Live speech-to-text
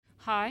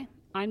Hi,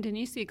 I'm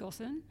Denyse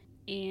Eagleson,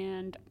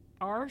 and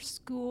our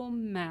school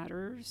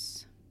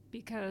matters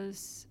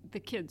because the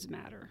kids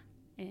matter,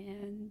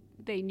 and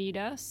they need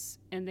us,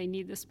 and they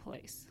need this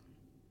place.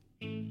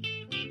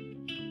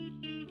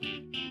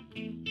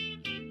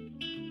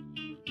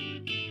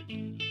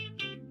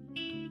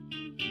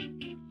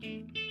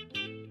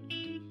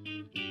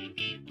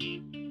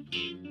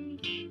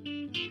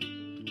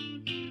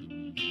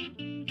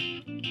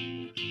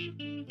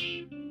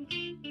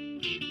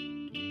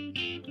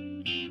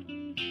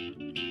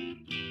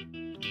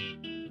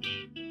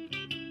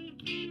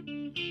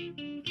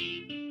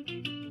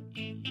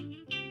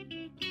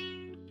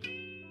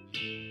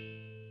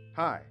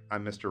 Hi,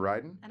 I'm Mr.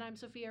 Ryden. And I'm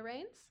Sophia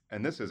Rains.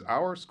 And this is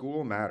Our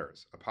School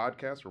Matters, a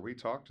podcast where we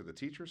talk to the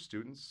teachers,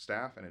 students,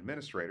 staff, and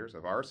administrators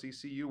of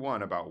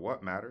RCCU1 about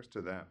what matters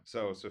to them.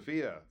 So,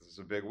 Sophia, this is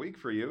a big week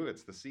for you.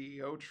 It's the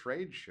CEO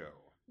Trade Show.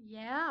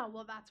 Yeah,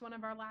 well, that's one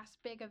of our last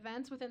big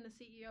events within the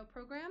CEO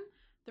program.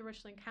 The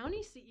Richland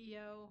County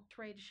CEO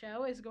Trade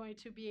Show is going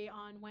to be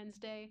on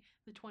Wednesday,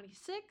 the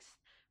 26th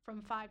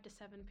from 5 to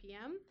 7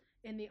 p.m.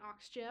 in the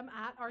Aux Gym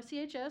at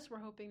RCHS. We're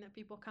hoping that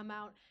people come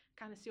out,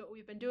 kind of see what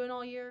we've been doing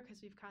all year,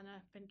 because we've kind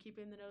of been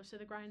keeping the nose to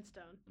the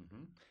grindstone.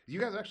 Mm-hmm. You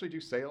guys actually do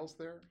sales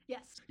there?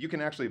 Yes. You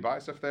can actually buy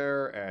stuff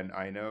there, and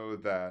I know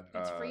that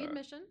It's free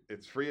admission.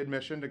 It's free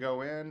admission to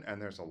go in,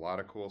 and there's a lot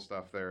of cool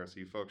stuff there, so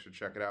you folks should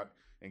check it out,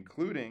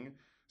 including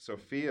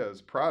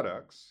Sophia's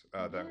products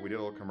that we did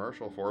a little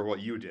commercial for. Well,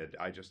 you did.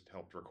 I just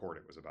helped record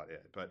it, was about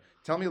it. But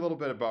tell me a little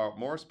bit about,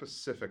 more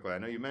specifically, I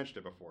know you mentioned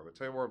it before, but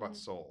tell me more about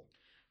Soul.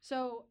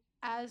 So,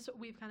 as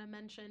we've kind of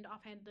mentioned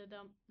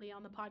offhandedly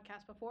on the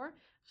podcast before,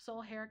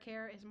 Soul Hair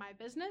Care is my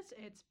business.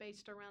 It's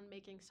based around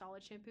making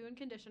solid shampoo and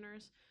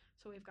conditioners.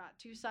 So we've got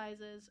 2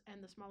 sizes,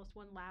 and the smallest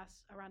one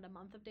lasts around a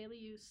month of daily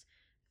use.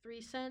 3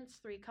 scents,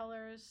 3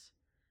 colors,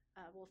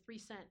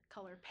 3-cent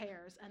color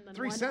pairs. And then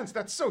 3 cents?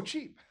 That's so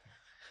cheap.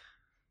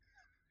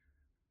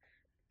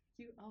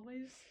 You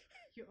always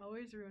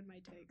ruin my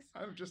takes.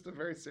 I'm just a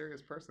very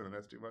serious person, and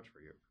that's too much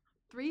for you.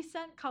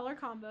 3-cent color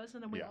combos,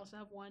 and then we also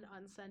have 1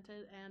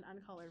 unscented and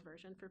uncolored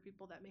version for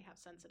people that may have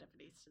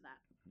sensitivities to that.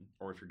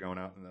 Or if you're going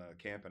out in the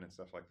camping and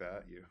stuff like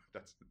that,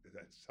 that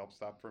helps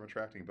stop from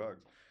attracting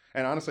bugs.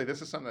 And honestly,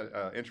 this is something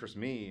that interests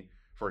me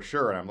for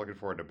sure, and I'm looking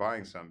forward to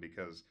buying some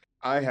because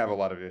I have a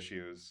lot of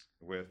issues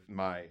with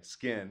my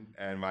skin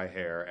and my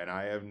hair, and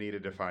I have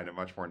needed to find a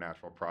much more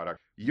natural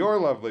product. Your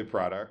lovely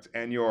product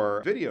and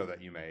your video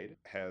that you made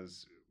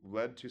has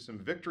led to some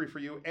victory for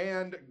you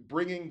and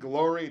bringing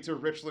glory to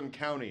Richland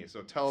County.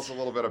 So tell us a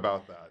little bit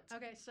about that.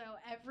 Okay, so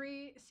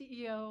every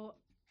CEO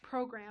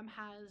program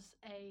has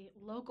a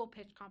local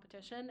pitch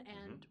competition,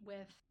 and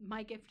with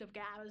my gift of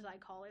gab, as I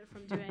call it,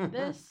 from doing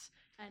this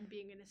and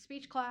being in a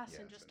speech class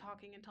and just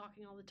talking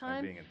all the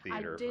time. And being in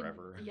theater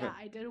forever. Yeah,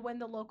 I did win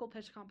the local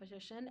pitch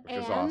competition. Which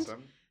is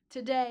awesome.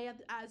 Today,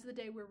 as the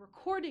day we're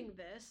recording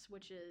this,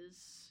 which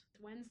is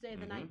Wednesday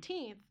the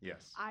 19th,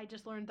 I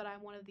just learned that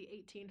I'm one of the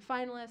 18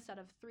 finalists out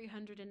of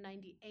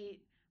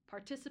 398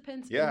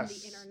 participants in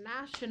the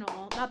national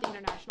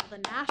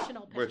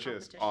pitch which competition.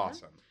 Is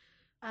awesome.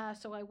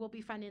 So I will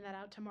be finding that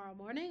out tomorrow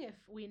morning. If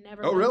we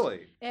never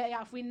really? Yeah,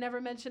 if we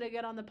never mention it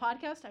again on the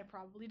podcast, I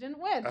probably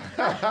didn't win.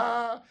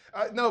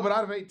 No, but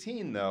out of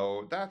 18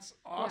 though, that's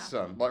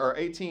awesome. Yeah. Or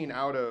 18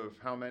 out of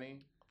how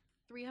many?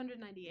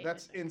 398.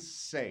 That's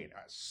insane.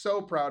 I'm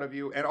so proud of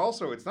you. And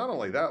also, it's not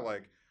only that,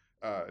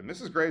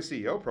 Mrs. Gray's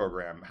CEO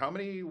program, how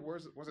many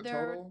was it total?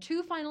 There are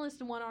 2 finalists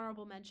and 1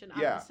 honorable mention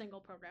out of a single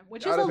program,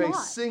 which is a lot. Out of a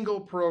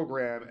single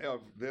program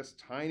of this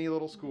tiny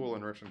little school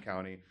in Richland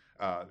County,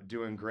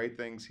 doing great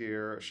things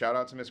here. Shout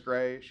out to Miss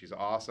Gray. She's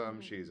awesome.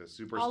 She's a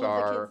superstar. All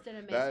of the kids did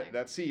amazing.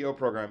 That CEO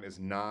program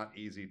is not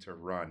easy to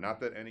run. Not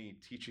that any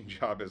teaching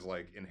job is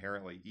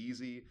inherently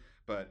easy,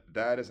 but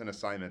that is an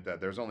assignment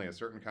that there's only a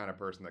certain kind of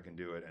person that can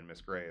do it, and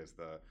Miss Gray is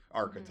the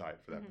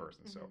archetype for that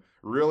person. So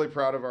really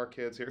proud of our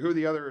kids here. Who are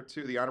the other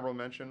 2? The honorable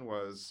mention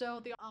was?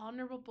 So the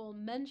honorable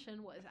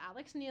mention was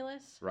Alex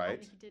Nealis.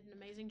 Right. He did an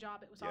amazing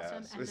job. It was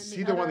awesome. And was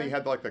he the one that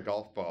had the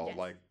golf ball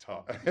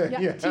top?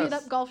 Teed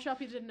up golf shop.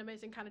 He did an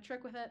amazing kind of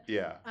trick with it.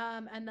 Yeah.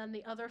 And then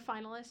the other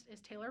finalist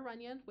is Taylor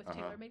Runyon with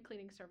Taylor Made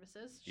Cleaning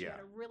Services. She had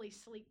a really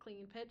sleek,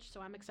 clean pitch,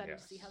 so I'm excited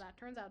to see how that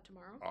turns out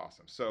tomorrow.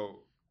 Awesome. So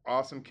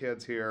awesome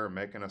kids here,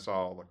 making us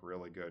all look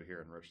really good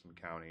here in Richland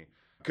County.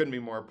 Couldn't be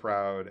more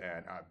proud,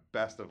 and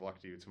best of luck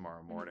to you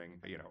tomorrow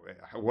morning.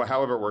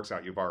 However it works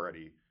out, you've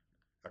already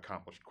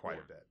accomplished quite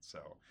a bit.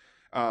 So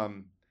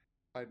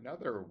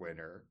another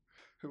winner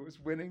who is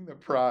winning the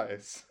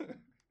prize.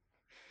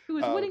 Who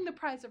is winning the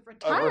prize of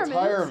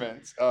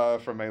retirement.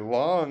 From a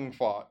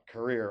long-fought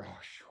career. Oh,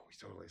 we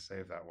totally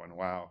saved that one.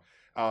 Wow.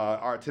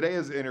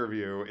 Today's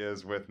interview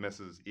is with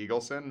Mrs.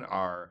 Eagleson,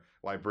 our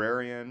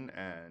librarian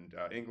and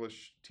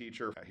English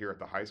teacher here at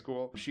the high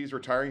school. She's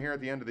retiring here at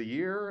the end of the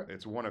year.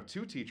 It's one of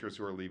 2 teachers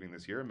who are leaving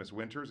this year. Miss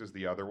Winters is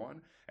the other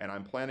one, and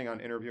I'm planning on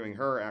interviewing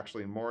her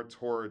actually more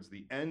towards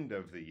the end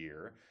of the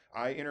year.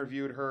 I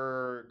interviewed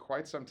her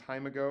quite some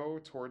time ago,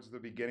 towards the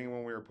beginning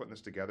when we were putting this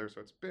together, so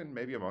it's been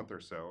maybe a month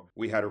or so.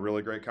 We had a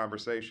really great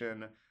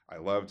conversation. I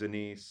love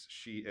Denyse.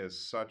 She is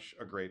such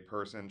a great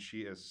person.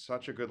 She is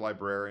such a good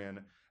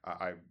librarian.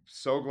 I'm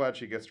so glad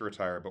she gets to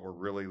retire, but we're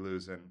really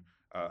losing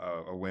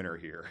a winner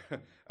here.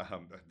 I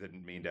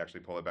didn't mean to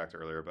actually pull it back to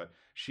earlier, but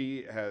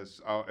she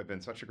has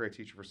been such a great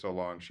teacher for so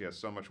long. She has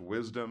so much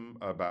wisdom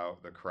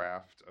about the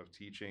craft of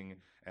teaching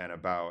and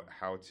about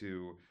how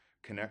to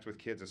connect with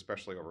kids,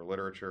 especially over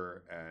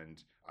literature,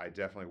 and I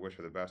definitely wish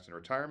her the best in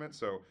retirement.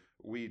 So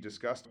we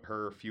discussed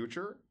her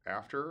future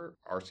after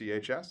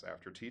RCHS,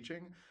 after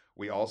teaching.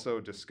 We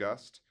also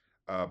discussed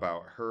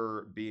about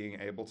her being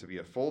able to be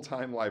a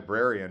full-time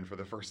librarian for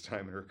the first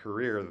time in her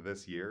career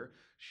this year.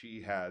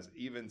 She has,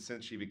 even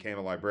since she became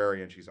a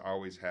librarian, she's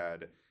always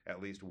had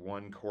at least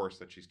one course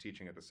that she's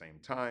teaching at the same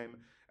time,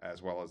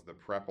 as well as the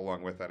prep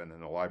along with that, and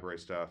then the library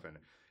stuff. And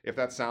if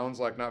that sounds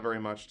like not very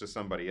much to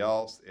somebody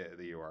else,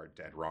 you are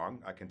dead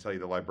wrong. I can tell you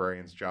the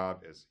librarian's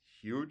job is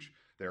huge.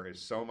 There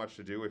is so much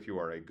to do if you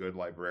are a good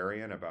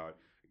librarian about,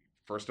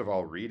 first of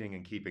all, reading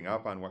and keeping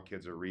up on what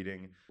kids are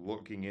reading,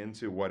 looking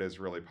into what is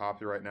really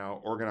popular right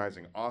now,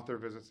 organizing author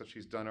visits that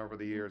she's done over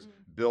the years,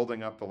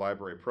 building up the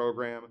library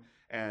program,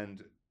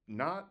 and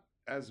not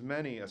as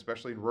many,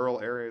 especially in rural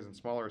areas and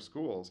smaller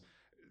schools,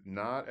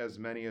 not as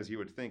many as you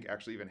would think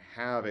actually even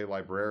have a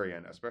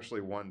librarian, especially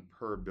one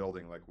per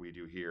building like we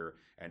do here.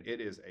 And it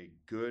is a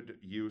good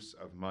use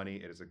of money.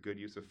 It is a good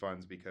use of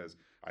funds, because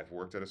I've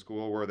worked at a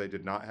school where they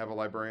did not have a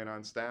librarian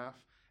on staff,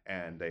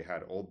 and they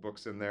had old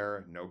books in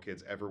there. No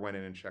kids ever went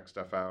in and checked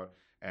stuff out.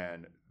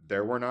 And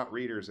there were not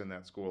readers in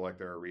that school like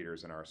there are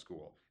readers in our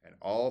school. And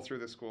all through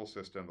the school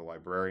system, the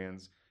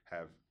librarians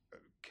have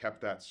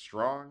kept that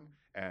strong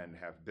and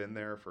have been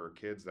there for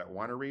kids that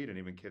want to read, and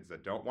even kids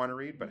that don't want to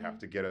read but have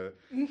to get a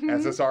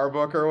SSR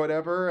book or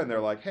whatever. And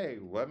they're like, hey,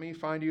 let me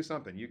find you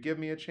something. You give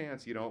me a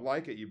chance. You don't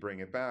like it, you bring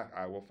it back.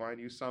 I will find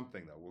you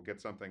something, though. We'll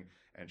get something.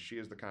 And she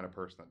is the kind of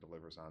person that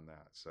delivers on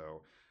that.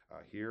 So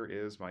here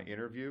is my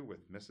interview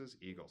with Mrs.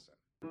 Eagleson.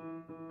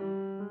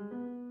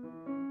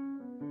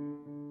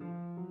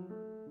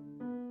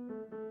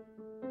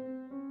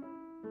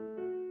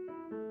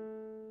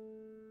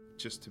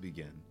 Just to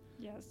begin.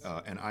 Yes.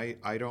 And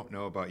I don't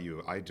know about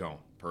you. I don't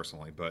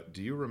personally, but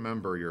do you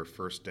remember your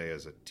first day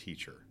as a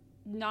teacher?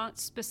 Not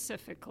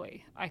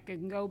specifically. I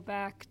can go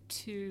back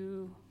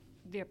to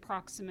the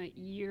approximate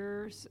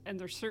years, and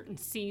there's certain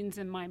scenes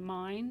in my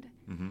mind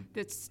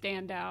that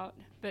stand out.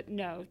 But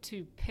no,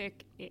 to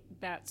pick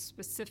that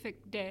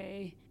specific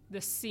day,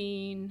 the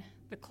scene,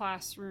 the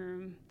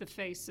classroom, the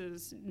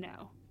faces,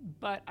 no.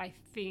 But I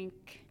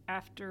think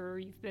after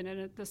you've been in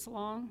it this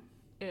long,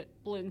 it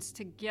blends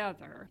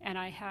together. And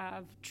I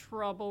have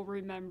trouble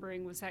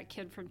remembering, was that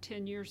kid from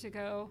 10 years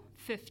ago,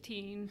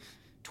 15,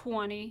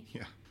 20?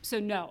 Yeah. So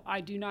no,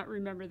 I do not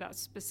remember that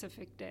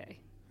specific day.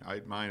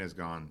 Mine has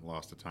gone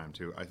lost to time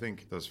too. I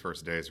think those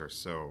first days are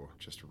so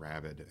just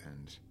rabid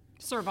and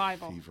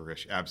survival,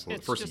 feverish. Absolutely.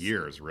 It's First just,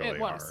 years really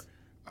are.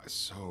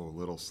 So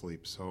little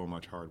sleep, so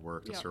much hard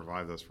work to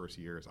survive those first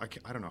years.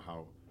 I don't know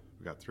how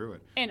we got through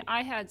it. And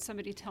I had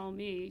somebody tell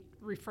me,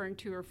 referring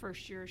to her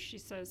first year, she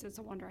says, it's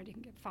a wonder I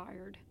didn't get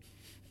fired.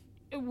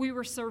 We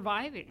were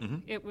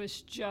surviving. It was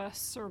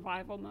just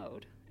survival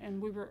mode.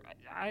 And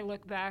I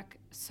look back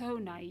so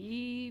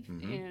naive,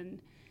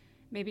 and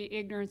maybe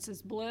ignorance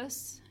is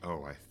bliss.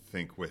 Oh, I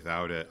think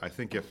without it, I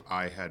think if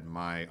I had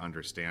my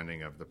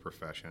understanding of the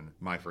profession,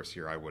 my first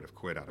year I would have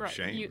quit out of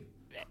shame.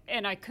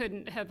 And I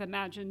couldn't have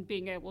imagined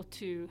being able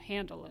to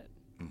handle it.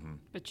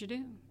 But you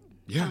do.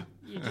 Yeah.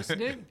 You just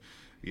do.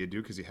 You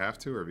do because you have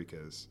to, or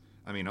because,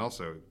 I mean,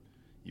 also,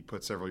 you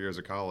put several years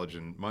of college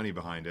and money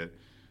behind it.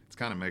 It's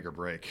kind of make or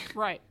break.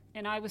 Right.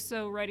 And I was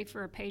so ready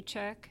for a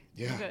paycheck.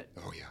 Yeah.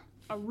 Oh, yeah.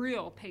 A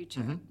real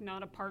paycheck,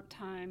 not a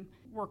part-time,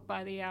 work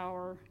by the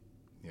hour.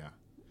 Yeah.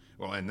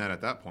 Well, and then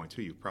at that point,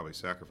 too, you probably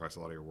sacrifice a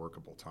lot of your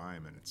workable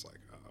time, and it's like,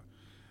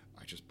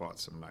 I just bought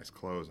some nice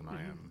clothes, and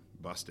I am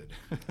busted.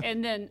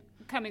 And then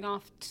coming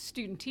off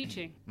student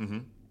teaching,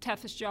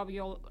 toughest job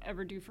you'll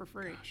ever do for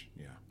free. Gosh,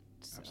 yeah,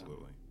 so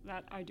absolutely.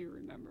 That I do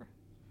remember.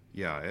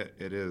 Yeah,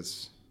 it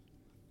is.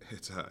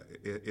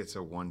 It's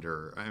a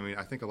wonder. I mean,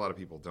 I think a lot of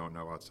people don't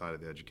know outside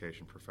of the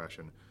education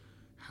profession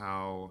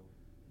how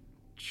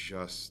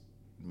just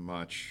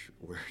much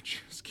we're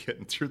just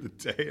getting through the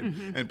day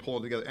and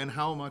pulling together, and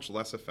how much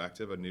less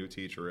effective a new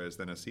teacher is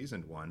than a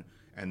seasoned one.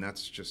 And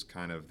that's just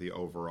kind of the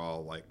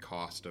overall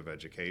cost of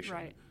education.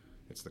 Right.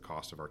 It's the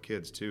cost of our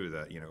kids too,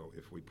 that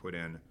if we put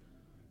in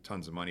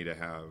tons of money to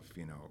have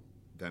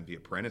them be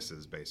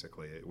apprentices,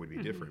 basically it would be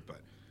different,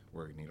 but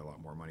we're going to need a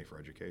lot more money for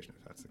education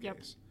if that's the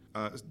case.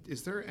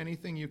 Is there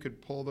anything you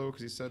could pull, though?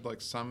 Because you said,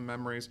 like, some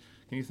memories.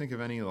 Can you think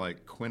of any,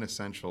 like,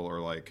 quintessential or,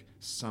 like,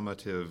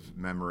 summative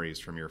memories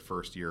from your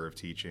first year of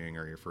teaching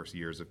or your first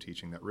years of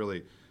teaching that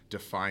really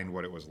defined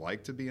what it was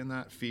like to be in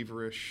that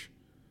feverish,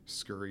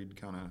 scurried,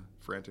 kind of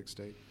frantic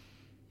state?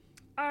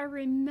 I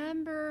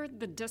remember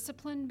the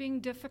discipline being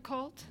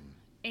difficult.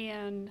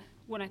 And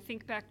when I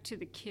think back to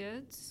the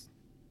kids,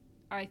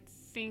 I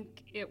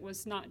think it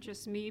was not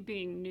just me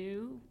being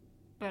new,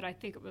 but I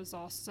think it was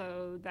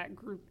also that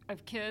group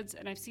of kids.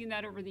 And I've seen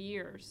that over the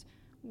years,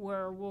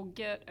 where we'll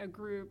get a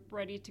group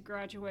ready to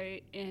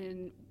graduate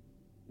and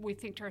we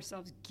think to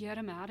ourselves, get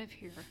them out of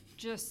here.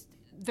 Just,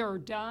 they're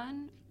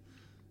done.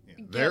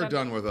 Yeah, they're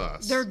done with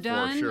us. They're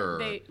done. For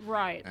sure.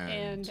 Right.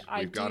 And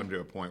we've got them to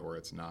a point where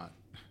it's not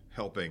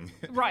helping.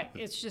 Right.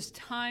 It's just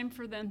time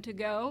for them to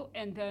go.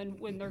 And then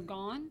when they're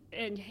gone,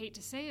 and you hate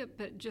to say it,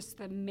 but just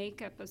the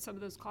makeup of some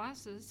of those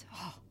classes,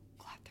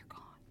 glad they're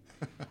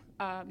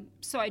gone.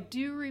 So I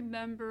do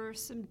remember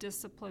some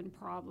discipline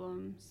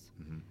problems.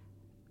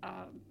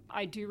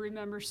 I do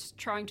remember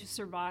trying to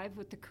survive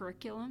with the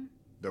curriculum.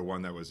 The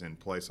one that was in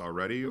place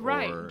already?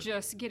 Right. Or?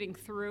 Just getting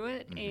through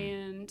it.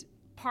 And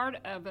part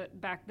of it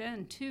back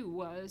then, too,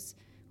 was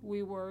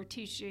we were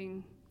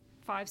teaching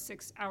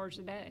 5-6 hours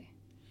a day.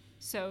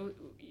 So,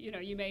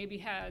 you maybe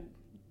had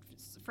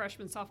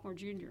freshmen, sophomore,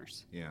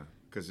 juniors. Yeah,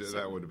 because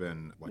that would have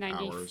been, like,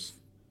 hours.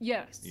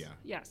 Yes. Yeah.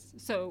 Yes.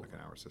 So, like an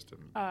hour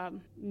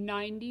system.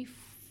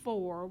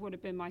 94 would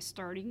have been my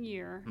starting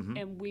year,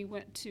 and we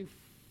went to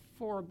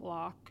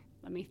 4-block.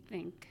 Let me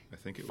think. I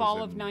think it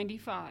fall was of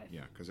 95.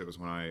 Yeah, because it was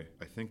when I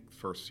think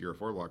first year of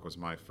 4-block was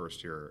my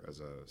first year as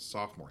a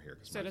sophomore here.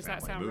 So does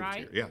that sound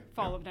right? Here. Yeah.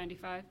 Fall of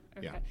 95?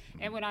 Okay. Yeah.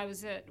 And when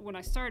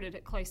I started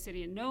at Clay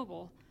City and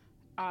Noble,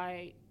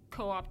 I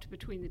co-opted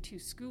between the two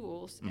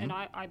schools, and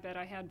I bet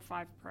I had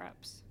 5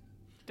 preps,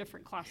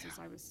 different classes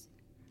I was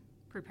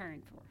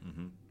preparing for.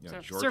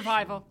 Yeah, so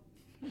survival.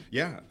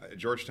 Yeah,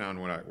 Georgetown,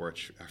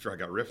 after I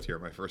got riffed here,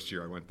 my first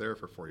year, I went there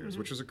for 4 years,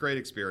 which was a great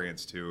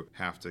experience to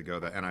have to go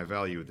that. And I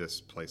value this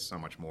place so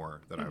much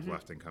more that I've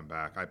left and come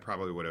back. I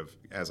probably would have,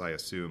 as I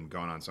assumed,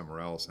 gone on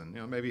somewhere else and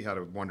maybe had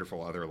a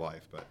wonderful other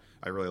life. But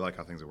I really like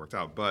how things have worked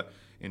out. But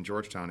in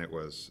Georgetown,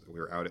 we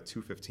were out at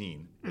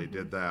 2:15. They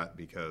did that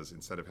because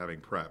instead of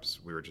having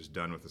preps, we were just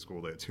done with the school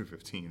day at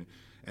 2:15,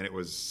 and it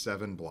was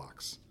 7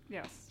 blocks.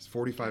 Yes. It's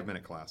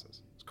 45-minute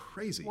classes. It's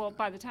crazy. Well,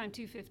 by the time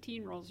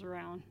 2:15 rolls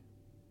around,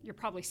 you're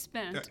probably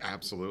spent.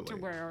 Absolutely.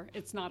 To where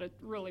it's not a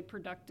really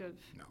productive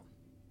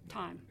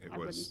time, I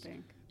wouldn't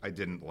think. I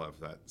didn't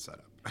love that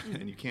setup.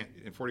 And you can't,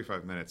 in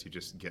 45 minutes, you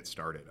just get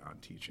started on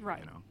teaching,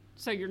 Right.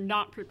 So you're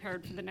not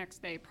prepared for the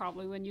next day,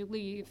 probably when you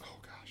leave. Oh,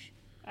 gosh.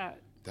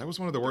 That was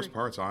one of the worst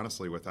parts,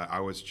 honestly, with that. I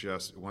was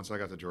just, once I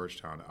got to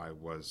Georgetown, I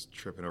was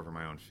tripping over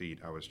my own feet.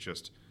 I was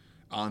just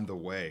on the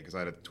way, because I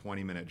had a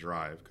 20-minute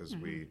drive, because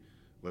we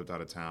lived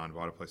out of town,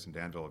 bought a place in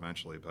Danville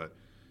eventually, but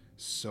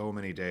so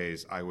many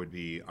days I would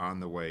be on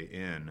the way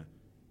in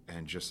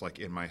and just like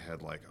in my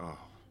head, like, oh,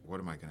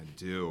 what am I going to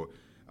do?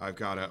 I've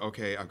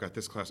got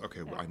this class.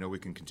 Okay, well, I know we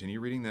can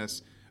continue reading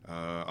this.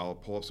 I'll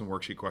pull up some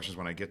worksheet questions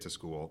when I get to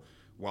school.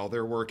 While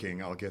they're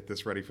working, I'll get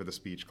this ready for the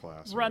speech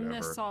class. Run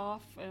this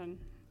off and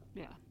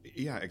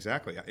Yeah,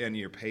 exactly. And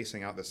you're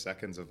pacing out the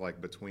seconds of like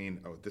between,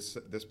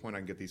 this point I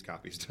can get these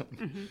copies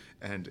done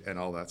and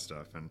all that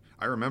stuff. And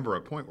I remember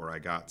a point where I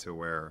got to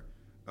where,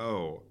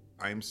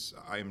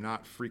 I'm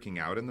not freaking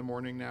out in the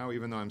morning now,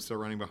 even though I'm still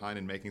running behind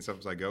and making stuff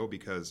as I go,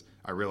 because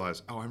I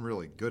realize, I'm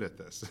really good at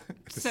this.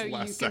 This so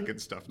last second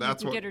stuff.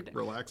 That's what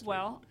relaxed me.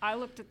 Well, I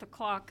looked at the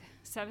clock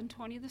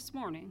 7:20 this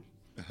morning,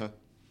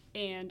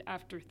 and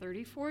after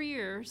 34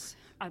 years,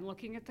 I'm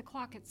looking at the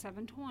clock at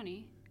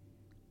 7:20.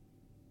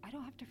 I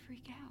don't have to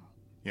freak out.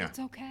 Yeah. It's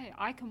okay.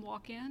 I can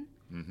walk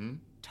in,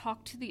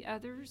 talk to the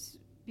others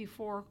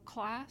before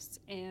class,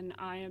 and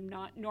I am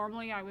not,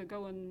 normally I would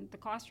go in the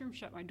classroom,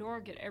 shut my door,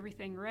 get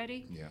everything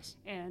ready. Yes.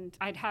 And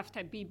I'd have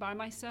to be by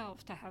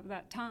myself to have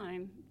that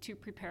time to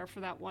prepare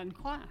for that one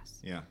class.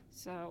 Yeah.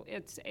 So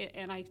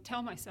and I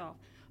tell myself,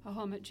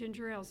 I'm at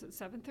Ginger Ales at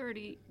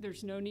 7:30,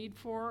 there's no need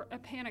for a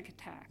panic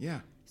attack.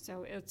 Yeah.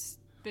 So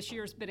this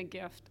year's been a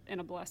gift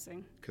and a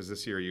blessing. Because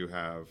this year you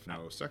have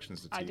no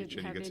sections to teach,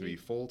 and you get to be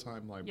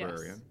full-time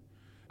librarian.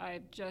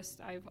 Yes.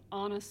 I've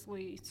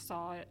honestly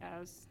saw it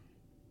as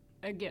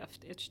a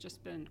gift. It's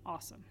just been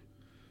awesome.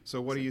 So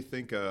what do you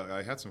think,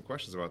 I had some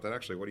questions about that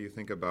actually. What do you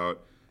think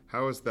about,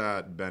 how has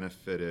that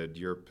benefited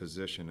your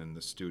position and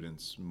the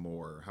students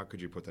more? How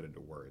could you put that into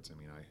words? I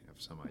mean, I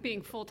have some idea.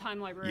 Being full-time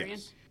librarian?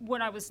 Yes.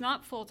 When I was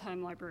not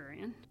full-time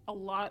librarian, a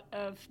lot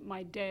of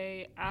my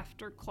day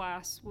after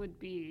class would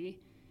be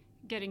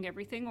getting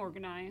everything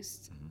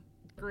organized,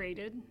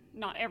 graded,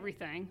 not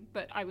everything,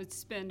 but I would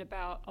spend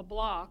about a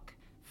block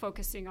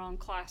focusing on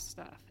class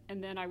stuff.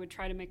 And then I would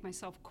try to make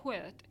myself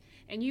quit.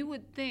 And you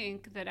would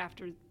think that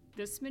after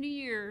this many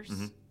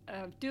years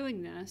of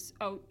doing this,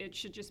 it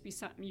should just be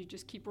something you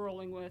just keep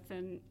rolling with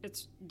and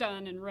it's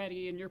done and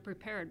ready and you're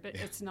prepared, but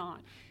it's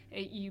not.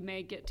 You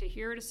may get to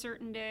hear it a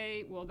certain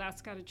day, well,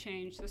 that's got to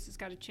change, this has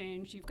got to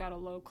change, you've got a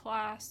low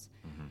class,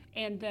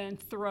 and then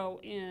throw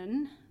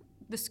in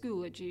the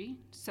Schoology.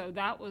 So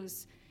that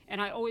was,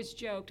 and I always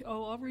joked,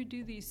 I'll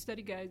redo these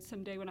study guides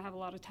someday when I have a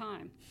lot of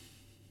time.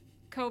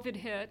 COVID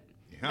hit.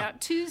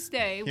 That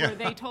Tuesday where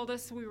they told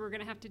us we were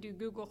going to have to do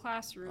Google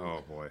Classroom.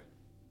 Oh, boy.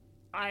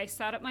 I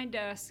sat at my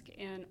desk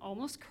and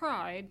almost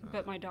cried,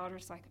 but my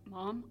daughter's like,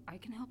 Mom, I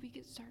can help you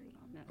get started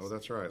on this. Oh,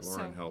 that's right.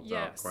 Lauren helped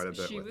out quite a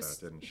bit with that,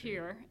 didn't she?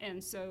 Here,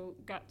 and so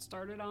got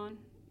started on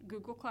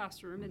Google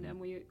Classroom, and then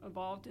we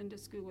evolved into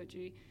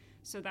Schoology.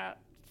 So that,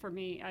 for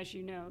me, as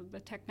you know, the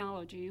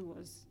technology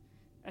was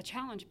a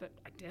challenge, but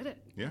I did it.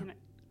 Yeah. And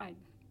I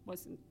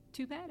wasn't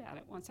too bad at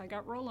it once I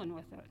got rolling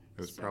with it.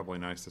 It was probably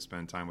nice to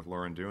spend time with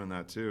Lauren doing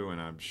that too, and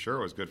I'm sure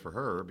it was good for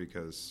her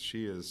because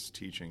she is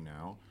teaching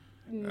now.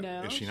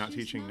 No, is she not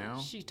teaching now?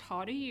 She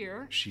taught a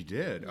year. She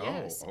did?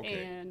 Yes, oh,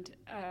 okay. And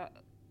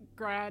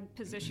grad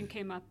position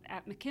came up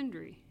at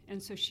McKendree,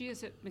 and so she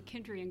is at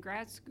McKendree in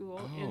grad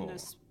school in the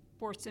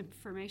sports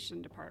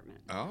information department.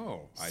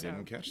 Oh, I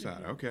didn't catch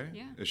that. Okay.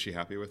 Yeah. Is she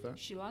happy with that?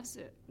 She loves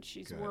it.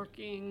 She's Good.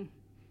 working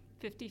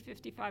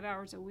 55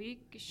 hours a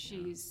week.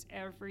 She's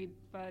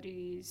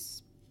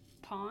everybody's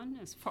pawn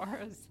as far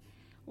as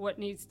what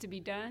needs to be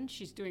done.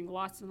 She's doing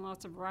lots and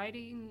lots of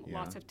writing,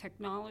 lots of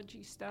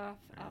technology stuff.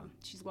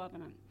 She's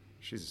loving it.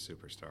 She's a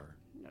superstar.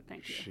 No,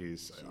 thank you.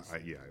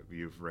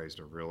 You've raised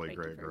a really Thank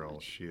great you very girl.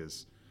 much. She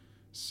is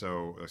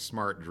so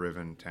smart,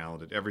 driven,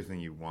 talented, everything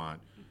you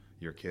want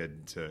your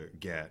kid to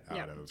get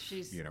out of,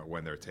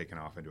 when they're taking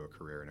off into a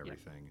career and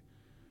everything.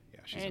 Yeah,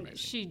 she's amazing.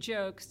 She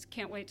jokes,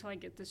 can't wait till I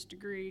get this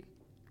degree.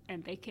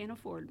 And they can't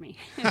afford me.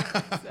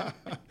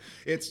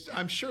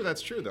 I'm sure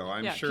that's true, though.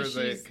 I'm sure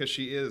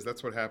because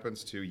that's what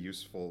happens to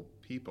useful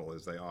people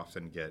is they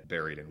often get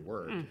buried in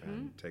work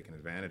and taken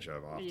advantage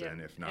of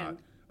often, if not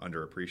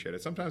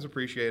underappreciated. Sometimes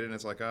appreciated, and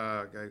it's like,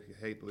 I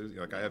hate losing.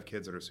 Like I have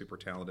kids that are super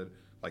talented,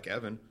 like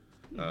Evan.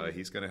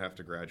 He's going to have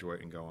to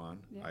graduate and go on.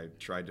 Yeah. I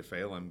tried to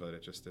fail him, but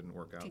it just didn't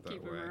work out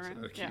that way.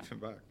 So keep him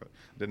back, but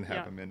didn't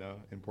have him in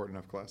important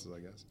enough classes,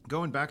 I guess.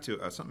 Going back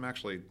to something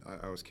actually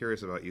I was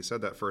curious about. You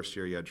said that first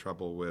year you had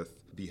trouble with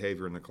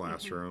behavior in the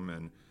classroom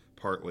and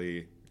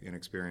partly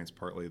inexperience,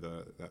 partly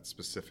that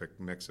specific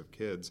mix of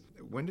kids.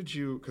 When did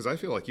you, because I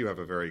feel like you have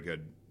a very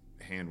good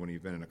hand when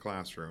you've been in a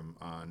classroom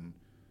on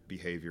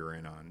behavior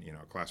and on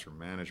classroom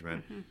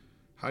management.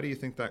 How do you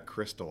think that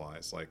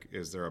crystallized? Like,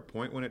 is there a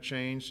point when it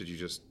changed? Did you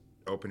just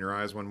open your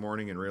eyes one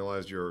morning and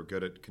realized you're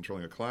good at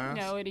controlling a class?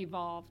 No, it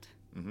evolved.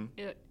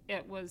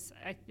 It was,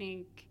 I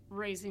think,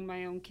 raising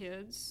my own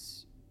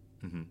kids,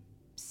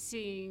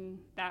 seeing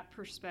that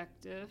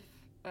perspective.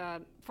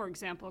 For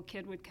example, a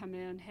kid would come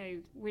in, hey,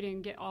 we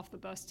didn't get off the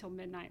bus till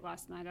midnight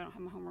last night. I don't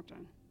have my homework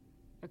done.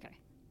 Okay.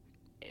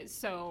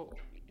 So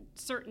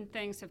certain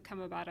things have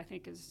come about, I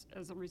think,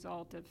 as a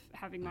result of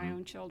having my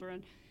own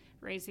children,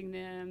 raising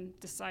them,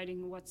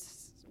 deciding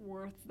what's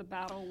worth the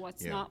battle,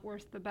 what's not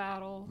worth the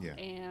battle,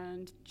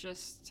 and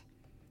just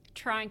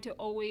trying to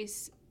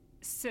always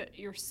sit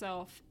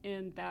yourself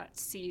in that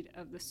seat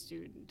of the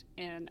student.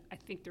 And I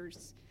think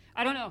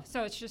I don't know,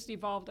 so it's just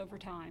evolved over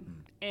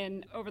time.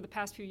 And over the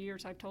past few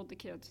years, I've told the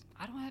kids,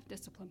 I don't have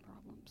discipline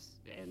problems,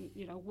 and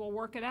we'll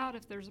work it out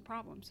if there's a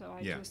problem. So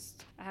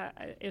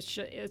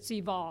it's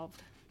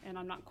evolved, and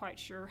I'm not quite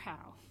sure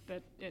how,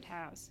 but it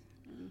has.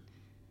 And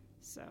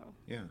so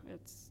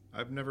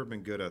I've never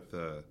been good at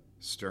the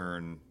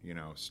stern,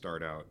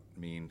 start out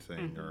mean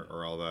thing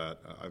or all that.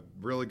 I'm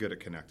really good at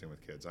connecting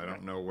with kids. I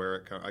don't know where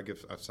it comes. I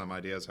have some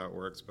ideas how it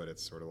works, but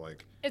it's sort of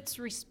like it's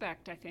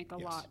respect. I think a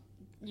lot.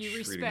 You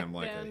respect them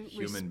like them, a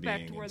human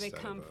respect being where they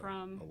instead come of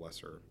from. A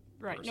lesser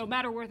right, person. No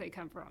matter where they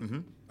come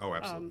from. Oh,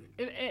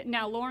 absolutely.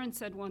 Now, Lauren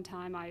said one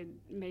time, I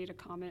made a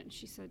comment, and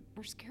she said,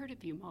 "We're scared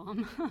of you,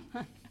 Mom."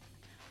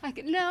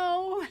 Like,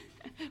 no.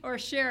 Or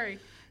Sherry.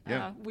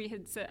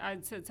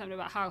 I'd said something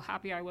about how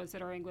happy I was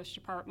that our English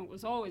department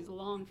was always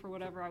along for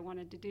whatever I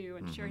wanted to do,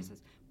 and Sherry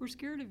says, "We're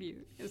scared of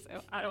you."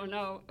 So, I don't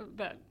know,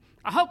 but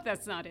I hope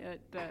that's not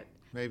it. But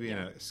maybe in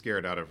a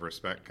scared out of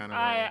respect kind of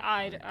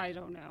way. I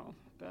don't know,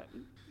 but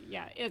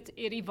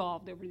it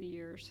evolved over the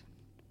years,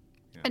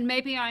 and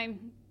maybe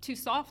I'm too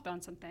soft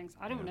on some things.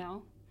 I don't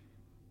know,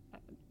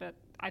 but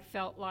I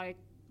felt like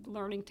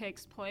learning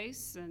takes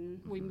place,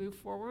 and we move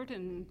forward,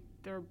 and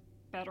they're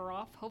better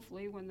off,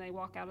 hopefully, when they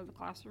walk out of the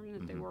classroom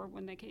than they were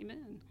when they came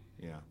in.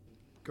 Yeah.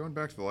 Going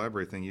back to the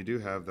library thing, you do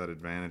have that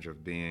advantage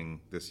of being,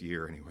 this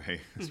year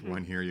anyway, this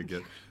 1 year you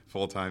get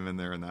full-time in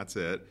there and that's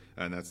it,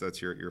 and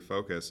that's your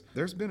focus.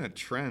 There's been a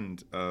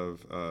trend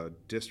of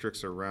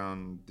districts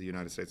around the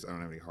United States. I don't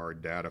have any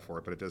hard data for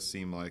it, but it does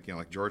seem like,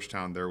 like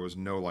Georgetown, there was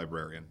no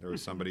librarian. There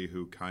was somebody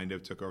who kind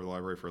of took over the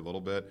library for a little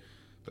bit,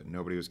 but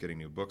nobody was getting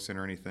new books in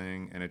or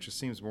anything, and it just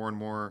seems more and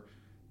more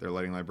they're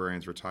letting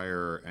librarians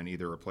retire and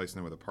either replacing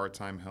them with a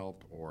part-time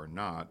help or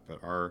not.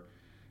 But our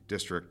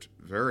district,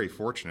 very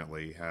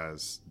fortunately,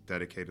 has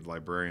dedicated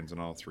librarians in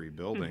all three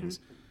buildings.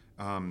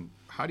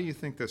 How do you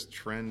think this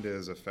trend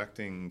is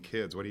affecting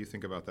kids? What do you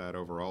think about that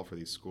overall for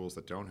these schools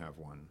that don't have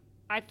one?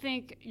 I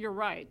think you're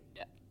right.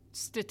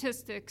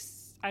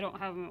 Statistics, I don't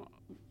have them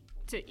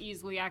to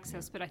easily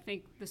access, but I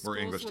think the schools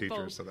We're English with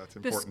teachers, so that's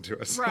important to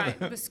us. Right.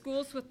 The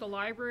schools with the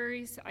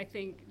libraries, I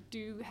think,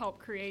 do help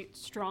create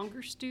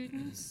stronger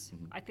students.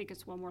 I think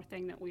it's one more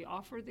thing that we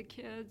offer the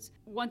kids.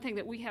 One thing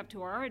that we have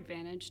to our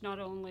advantage, not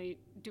only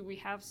do we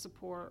have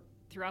support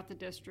throughout the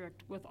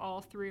district with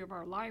all 3 of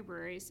our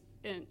libraries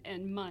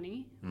and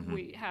money,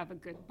 we have a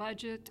good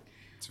budget.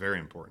 It's very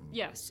important.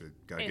 Yes.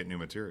 Got to get new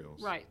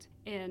materials. Right.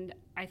 And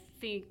I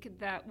think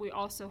that we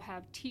also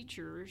have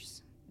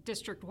teachers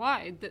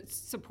district-wide that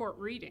support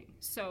reading.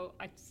 So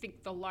I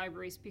think the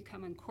libraries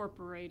become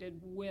incorporated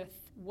with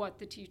what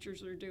the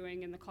teachers are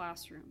doing in the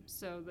classroom.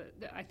 So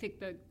I think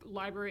the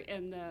library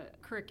and the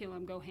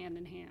curriculum go hand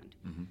in hand.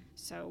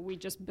 So we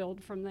just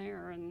build from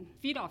there and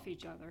feed off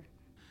each other.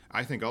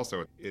 I think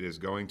also it is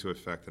going to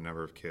affect the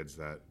number of kids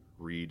that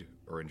read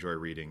or enjoy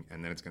reading,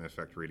 and then it's going to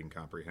affect reading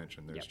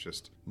comprehension. There's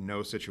just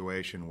no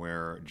situation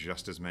where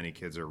just as many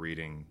kids are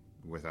reading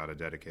without a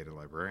dedicated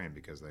librarian,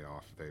 because they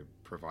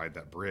provide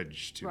that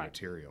bridge to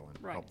material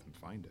and help them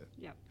find it.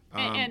 Yep.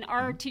 And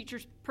our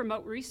teachers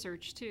promote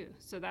research too,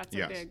 so that's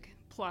a big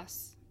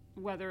plus,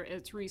 whether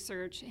it's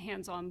research,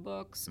 hands-on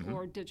books,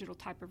 or digital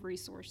type of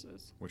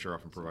resources. Which are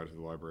often provided to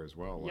the library as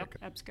well, like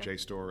EBSCO.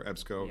 JSTOR,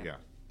 EBSCO,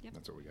 Yep.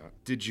 That's what we got.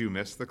 Did you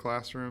miss the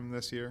classroom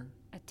this year?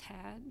 A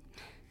tad.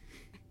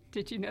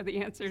 Did you know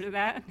the answer to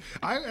that?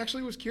 I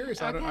actually was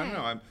curious. I don't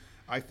know.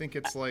 I think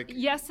it's like...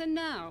 yes and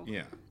no.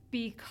 Yeah.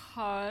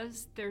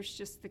 Because there's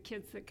just the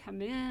kids that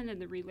come in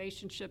and the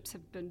relationships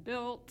have been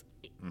built.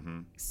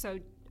 So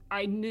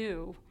I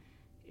knew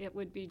it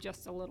would be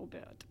just a little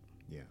bit.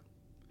 Yeah.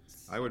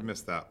 I would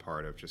miss that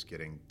part of just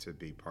getting to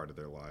be part of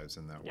their lives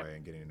in that way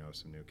and getting to know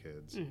some new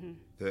kids.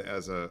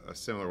 As a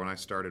similar, when I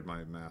started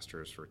my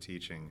master's for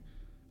teaching,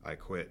 I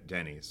quit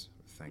Denyse.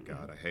 Thank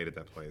God. I hated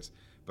that place.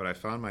 But I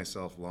found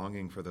myself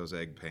longing for those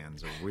egg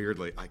pans.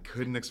 Weirdly, I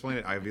couldn't explain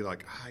it. I'd be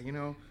like,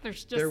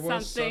 there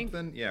was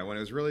something. Yeah, when it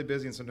was really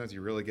busy, and sometimes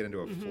you really get into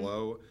a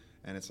flow,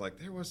 and it's like,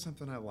 there was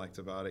something I liked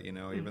about it,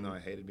 even though I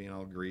hated being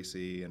all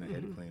greasy and I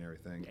hated cleaning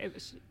everything.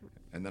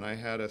 And then I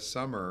had a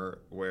summer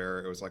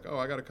where it was like,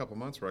 I got a couple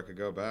months where I could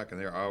go back,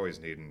 and they're always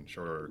needing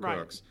short order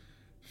cooks.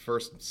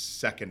 First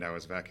second I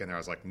was back in there, I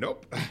was like,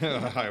 nope,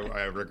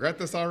 I regret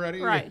this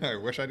already. Right. I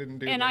wish I didn't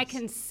do this. And I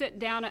can sit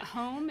down at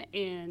home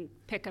and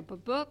pick up a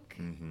book,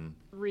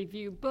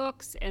 review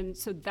books, and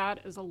so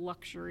that is a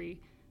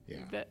luxury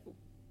that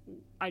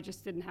I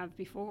just didn't have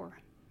before.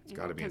 It's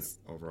got to be an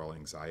overall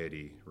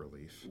anxiety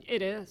relief.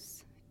 It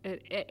is.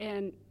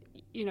 And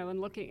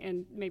looking,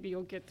 and maybe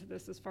you'll get to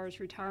this as far as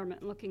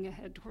retirement, looking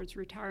ahead towards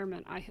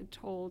retirement, I had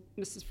told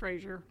Mrs.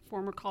 Frazier,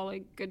 former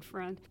colleague, good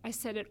friend, I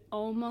said, it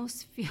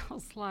almost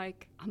feels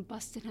like I'm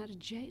busting out of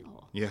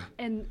jail. Yeah.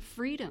 And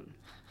freedom.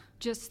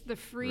 Just the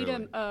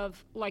freedom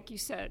of, like you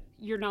said,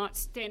 you're not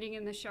standing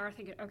in the shower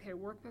thinking, okay,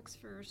 workbooks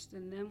first,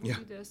 and then we'll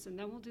do this, and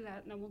then we'll do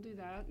that, and then we'll do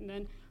that,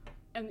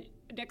 and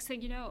next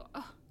thing you know,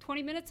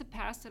 20 minutes have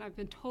passed, and I've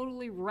been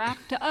totally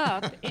wrapped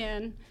up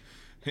in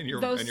And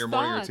your those morning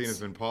thoughts. routine has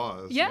been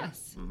paused.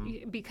 Yes,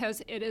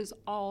 because it is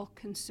all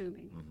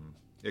consuming.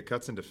 It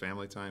cuts into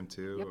family time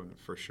too,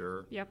 for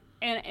sure. Yep.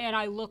 And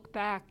I look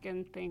back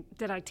and think,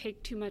 did I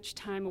take too much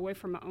time away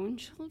from my own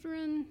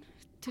children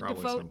to Probably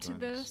devote sometimes, to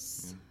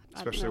this?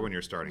 Especially when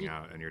you're starting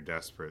out and you're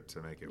desperate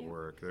to make it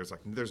work.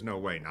 There's no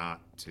way not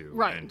to,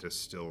 and to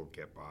still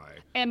get by.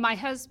 And my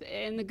husband,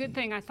 and the good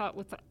thing I thought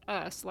with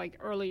us, like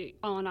early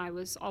on, I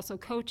was also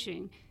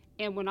coaching.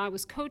 And when I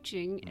was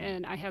coaching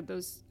and I had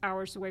those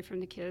hours away from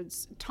the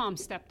kids, Tom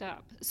stepped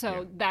up.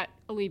 So that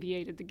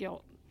alleviated the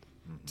guilt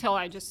till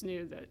I just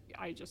knew that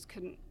I just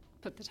couldn't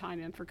put the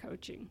time in for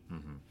coaching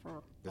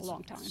for a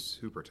long time.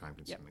 Super time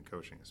consuming.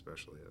 Coaching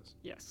especially is.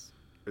 Yes.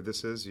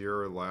 This is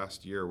your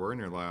last year. We're in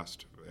your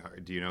last,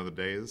 do you know the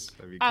days?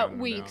 Have you counted them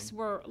weeks. down?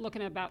 We're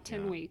looking at about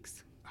 10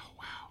 weeks. Oh,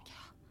 wow.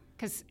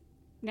 Because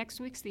next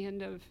week's the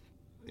end of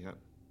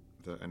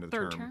the end of the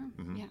third term.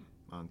 term. Yeah.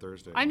 On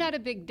Thursday. I'm not a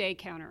big day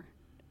counter.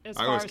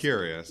 I was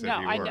curious if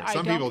you were.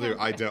 Some people do.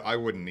 I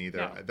wouldn't either.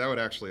 No. That would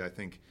actually, I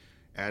think,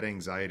 add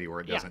anxiety where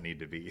it doesn't need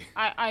to be.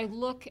 I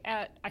look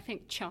at, I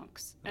think,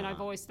 chunks, and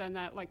I've always done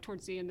that like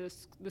towards the end of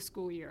the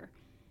school year.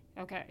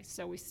 Okay,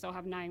 so we still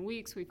have 9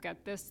 weeks. We've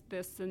got this,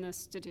 and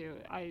this to do.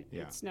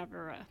 It's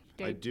never a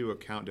day. I do a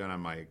countdown on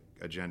my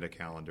agenda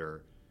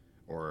calendar,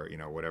 or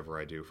whatever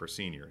I do for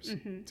seniors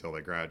till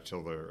they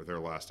till their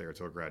last day or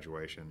till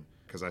graduation,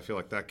 because I feel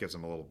like that gives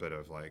them a little bit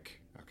of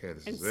like, okay,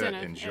 this is it.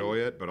 Enjoy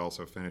it, but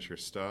also finish your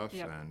stuff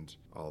and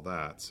all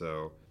that.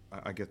 So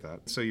I get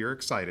that. So you're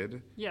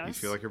excited. Yes. You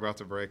feel like you're about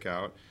to break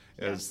out.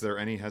 Yes. Is there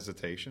any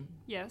hesitation?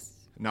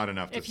 Yes. Not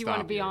enough to stop if you want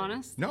to be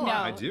honest. No,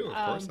 I do.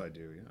 Of course I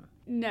do, yeah.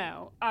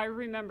 No. I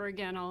remember,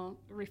 again, I'll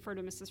refer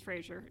to Mrs.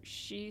 Frazier.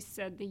 She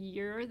said the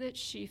year that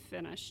she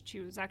finished, she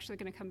was actually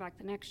going to come back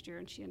the next year,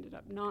 and she ended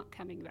up not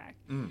coming back.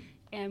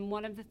 And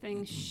one of the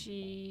things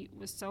she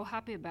was so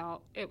happy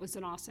about, it was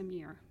an awesome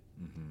year.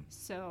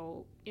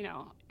 So,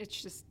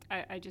 it's just,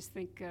 I just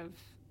think of,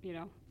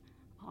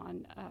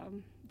 on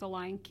The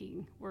Lion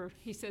King, where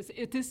he says,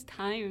 "It is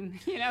time,"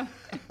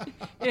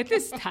 it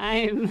is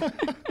time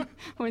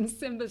when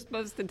Simba's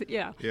supposed to,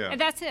 Yeah. And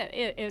that's it.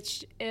 It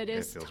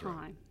is feels time.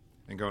 Right.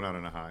 And going out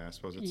on a high, I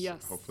suppose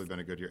it's hopefully been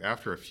a good year.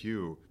 After a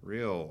few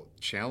real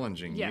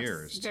challenging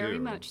years, too. Very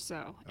much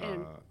so.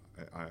 And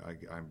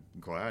I'm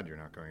glad you're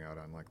not going out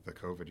on like the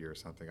COVID year or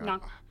something.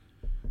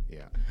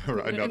 Yeah.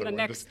 In the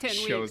next 10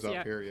 weeks. Shows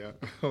up here, yeah.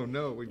 Oh,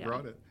 no, we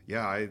brought it.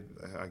 Yeah,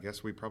 I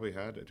guess we probably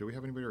had, do we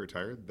have anybody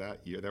retired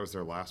that year? That was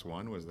their last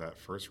one, was that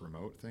first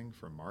remote thing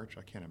from March?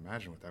 I can't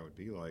imagine what that would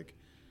be like.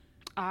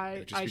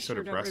 It'd just be so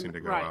depressing to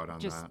go out on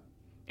that.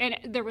 And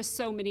there was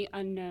so many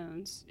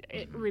unknowns.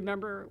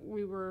 Remember,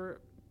 we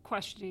were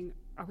questioning,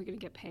 are we going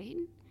to get paid?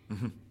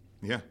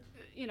 Yeah.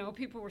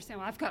 People were saying,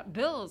 well, I've got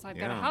bills, I've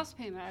got a house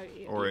payment.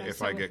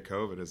 I get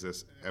COVID, is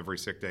this every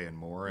sick day and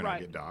more, and I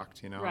get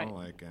docked,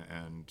 Like,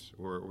 and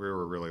we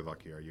were really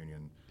lucky our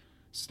union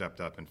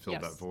stepped up and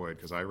filled that void,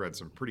 because I read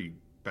some pretty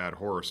bad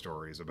horror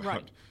stories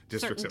about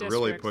districts that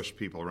really pushed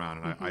people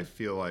around, and I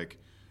feel like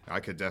I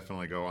could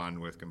definitely go on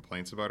with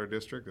complaints about our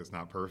district. It's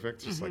not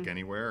perfect, just like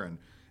anywhere,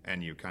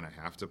 and you kind of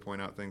have to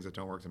point out things that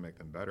don't work to make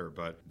them better.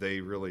 But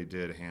they really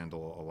did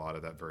handle a lot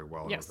of that very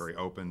well. And were very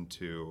open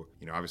to,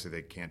 obviously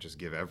they can't just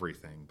give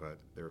everything, but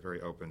they were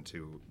very open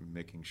to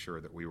making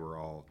sure that we were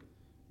all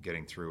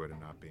getting through it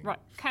and not being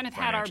kind of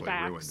had our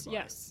backs.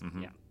 Yes.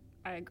 Yeah,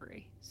 I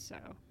agree.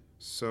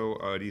 So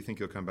do you think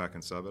you'll come back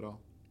and sub at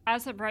all?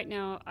 As of right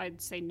now,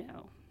 I'd say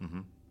no.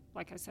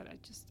 Like I said,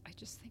 I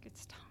just think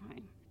it's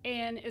time.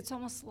 And it's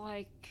almost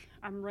like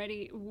I'm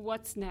ready.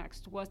 What's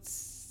next? What's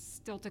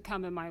still to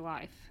come in my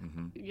life?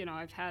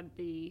 I've had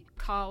the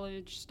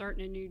college,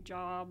 starting a new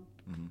job,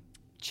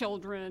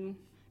 children,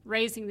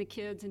 raising the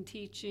kids and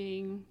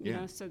teaching,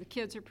 so the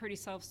kids are pretty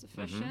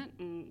self-sufficient.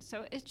 And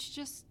so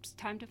it's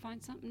time to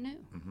find something new.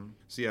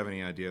 So you have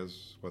any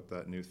ideas what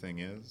that new thing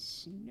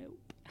is?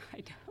 Nope,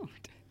 I don't.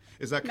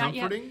 Is that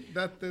comforting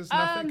that there's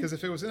nothing? Because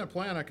if it was in a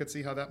plan, I could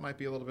see how that might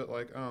be a little bit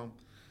like,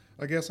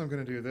 I guess I'm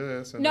going to do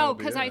this. And no,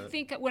 because I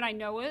think when I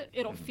know it,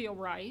 it'll feel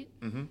right.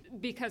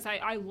 Because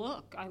I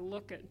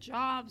look at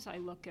jobs, I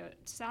look at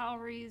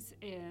salaries,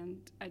 and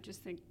I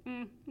just think,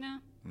 no,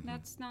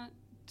 it's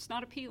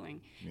not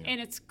appealing. And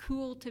it's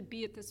cool to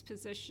be at this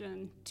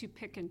position to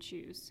pick and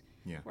choose.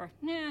 Or,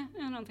 I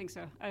don't think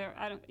so.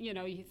 I don't.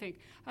 You think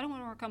I don't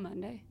want to work on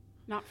Monday,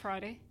 not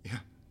Friday.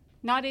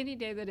 Not any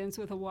day that ends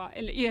with a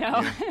Y.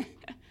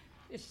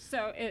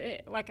 So,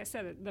 like I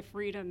said, the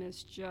freedom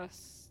is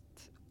just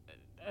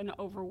an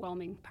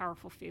overwhelming,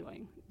 powerful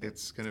feeling.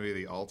 It's going to be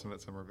the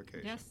ultimate summer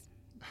vacation.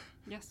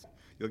 Yes.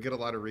 You'll get a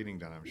lot of reading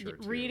done, I'm sure,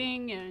 too.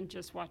 Reading and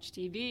just watch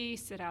TV,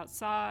 sit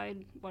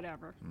outside,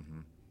 whatever.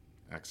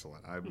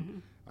 Excellent.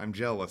 I'm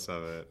jealous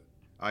of it.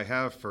 I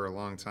have for a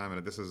long time,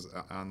 and this is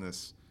on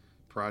this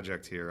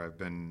project here, I've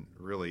been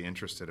really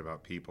interested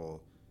about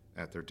people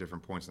at their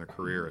different points in their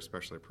career,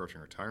 especially approaching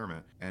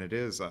retirement. And it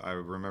is, I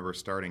remember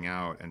starting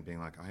out and being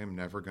like, I am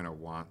never going to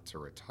want to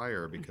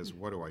retire, because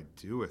what do I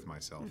do with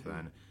myself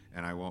then?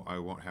 And I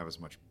won't have as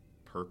much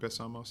purpose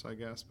almost, I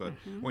guess. But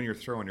when you're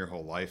throwing your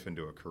whole life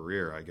into a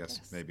career, I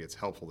guess maybe it's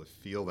helpful to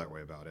feel that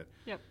way about it.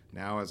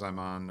 Now, as I'm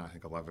on, I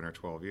think, 11 or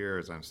 12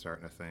 years, I'm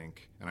starting to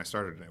think, and I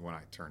started when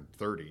I turned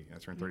 30. I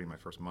turned 30 my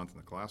first month in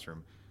the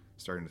classroom,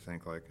 starting to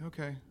think like,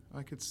 okay,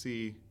 I could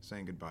see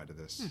saying goodbye to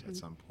this at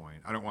some point.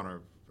 I don't want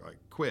to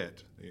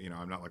quit.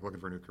 I'm not looking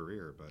for a new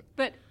career,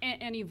 but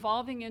and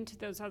evolving into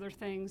those other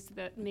things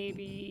that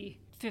maybe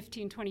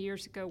 15, 20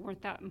 years ago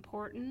weren't that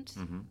important,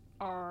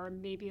 are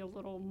maybe a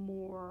little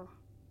more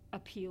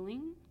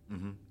appealing.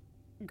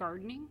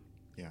 Gardening.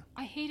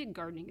 I hated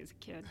gardening as a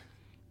kid.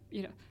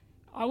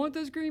 I want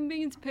those green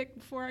beans picked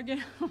before I get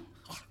home.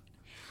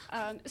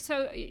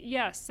 So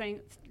yes,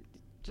 saying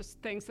just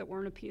things that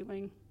weren't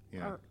appealing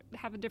or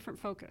have a different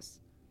focus.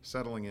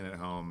 Settling in at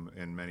home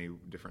in many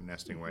different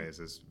nesting ways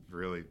has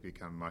really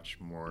become much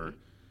more,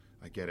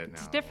 I get it now.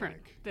 It's different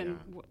than,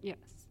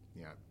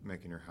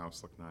 making your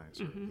house look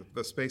nice. Or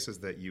the spaces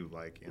that you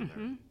like in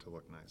there to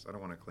look nice. I don't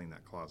want to clean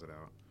that closet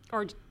out.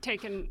 Or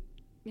taking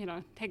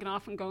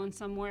off and going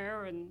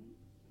somewhere, and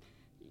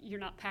you're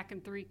not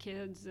packing 3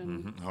 kids.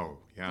 And Oh,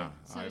 yeah.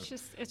 So it's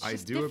just I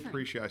do different.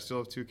 appreciate, I still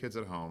have 2 kids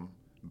at home,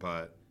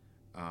 but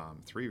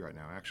 3 right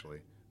now,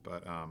 actually.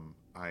 But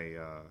I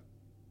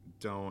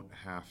don't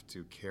have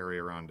to carry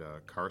around a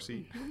car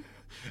seat.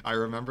 I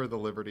remember the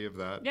liberty of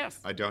that. Yes.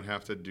 I don't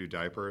have to do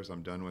diapers.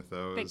 I'm done with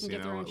those. They can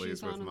get their own at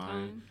least shoes with on mine.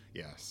 time.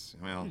 Yes.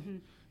 Well,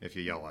 if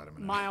you yell at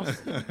them. Miles.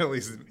 At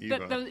least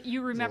Eva. But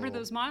you remember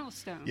those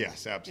milestones.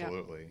 Yes,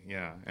 absolutely.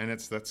 Yeah. And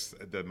that's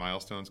the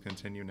milestones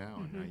continue now.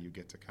 And now you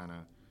get to kind of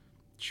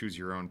choose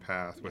your own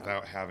path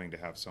without having to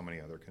have so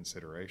many other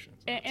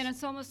considerations. And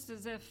it's almost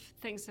as if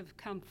things have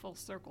come full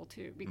circle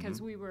too,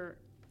 because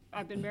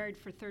I've been married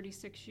for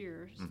 36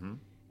 years.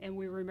 And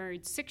we were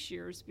married 6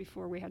 years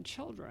before we had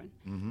children.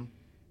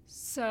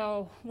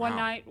 So one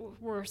night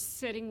we're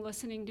sitting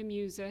listening to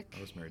music.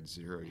 I was married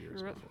 0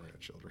 years before I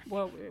had children.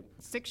 Well,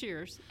 6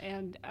 years.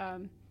 And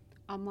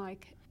I'm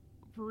like,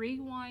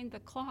 rewind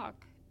the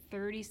clock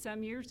 30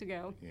 some years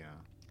ago. Yeah.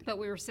 But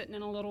we were sitting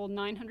in a little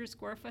 900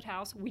 square foot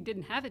house. We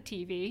didn't have a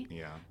TV.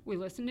 Yeah. We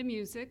listened to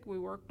music. We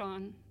worked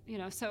on,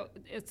 so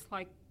it's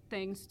like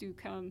things do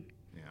come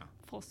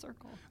full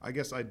circle. I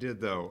guess I did,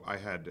 though. I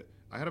had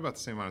about the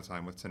same amount of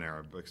time with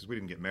Tanera because we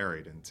didn't get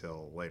married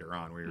until later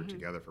on. We were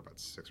together for about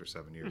 6 or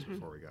 7 years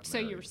before we got married. So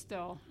you were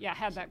still,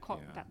 had that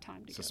that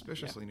time together.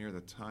 Suspiciously near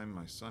the time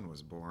my son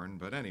was born.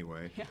 But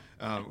anyway,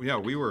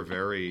 we were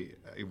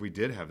we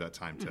did have that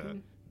time to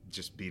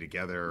just be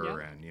together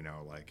and,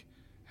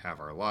 have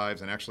our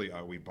lives. And actually,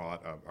 we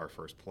bought our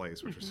first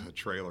place, which was a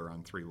trailer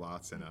on 3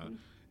 lots in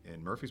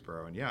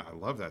Murfreesboro. And I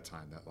love that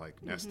time, that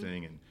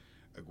nesting and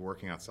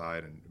working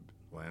outside and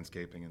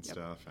landscaping and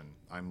stuff. And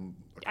I'm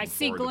looking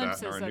forward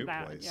to that in our new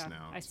place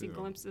now. I see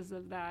glimpses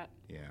of that.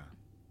 Yeah.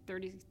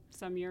 30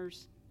 some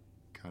years.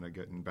 Kind of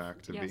getting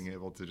back to being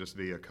able to just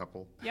be a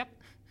couple. Yep.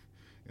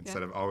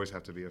 Instead of always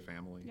have to be a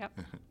family. Yep.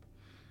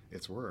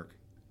 It's work.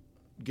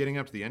 Getting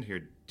up to the end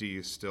here, do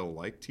you still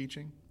like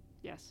teaching?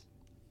 Yes.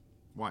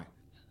 Why?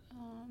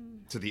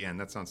 To the end.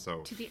 That sounds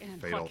so to the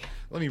end. fatal.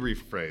 Let me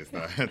rephrase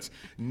that.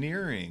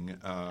 Nearing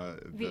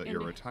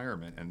your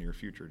retirement and your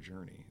future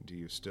journey, do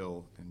you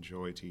still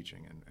enjoy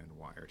teaching and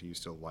why? Or do you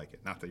still like it?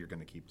 Not that you're going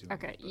to keep doing it.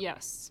 Okay,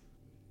 yes.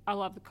 I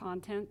love the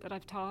content that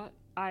I've taught.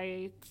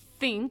 I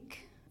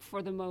think,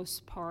 for the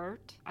most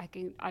part, I've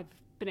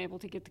been able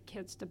to get the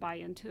kids to buy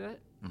into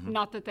it.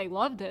 Not that they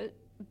loved it,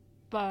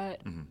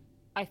 but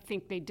I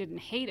think they didn't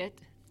hate it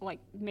like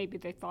maybe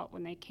they thought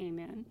when they came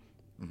in.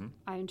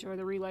 I enjoy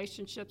the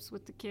relationships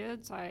with the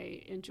kids.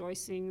 I enjoy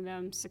seeing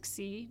them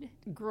succeed,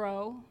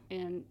 grow,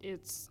 and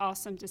it's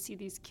awesome to see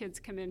these kids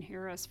come in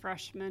here as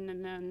freshmen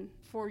and then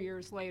 4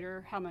 years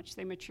later how much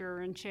they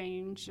mature and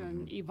change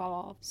and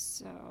evolve.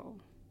 So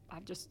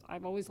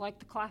I've always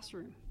liked the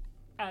classroom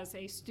as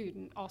a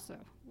student also,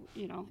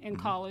 in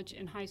college,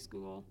 in high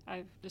school.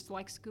 I've just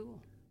liked school.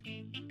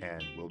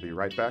 And we'll be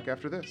right back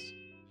after this.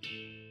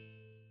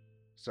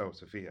 So,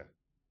 Sophia.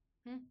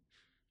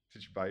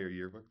 Did you buy your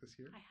yearbook this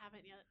year? I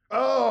haven't yet.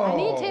 Oh! I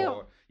need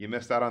to. You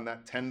missed out on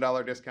that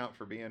 $10 discount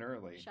for being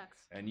early.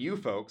 Shucks. And you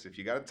folks, if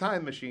you got a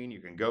time machine, you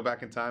can go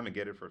back in time and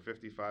get it for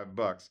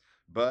 $55.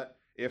 But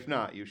if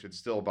not, you should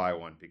still buy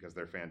one because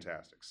they're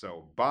fantastic.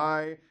 So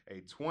buy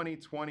a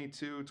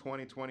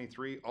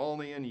 2022-2023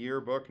 Olney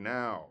yearbook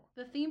now.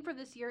 The theme for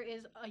this year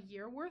is a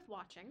year worth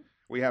watching.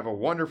 We have a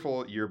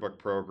wonderful yearbook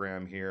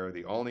program here.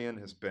 The Olney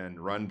has been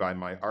run by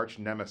my arch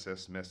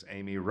nemesis, Miss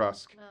Amy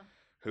Rusk.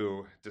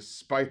 Who,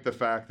 despite the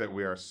fact that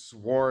we are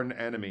sworn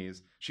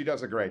enemies, she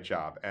does a great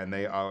job, and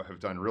they have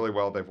done really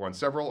well. They've won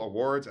several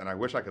awards, and I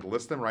wish I could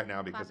list them right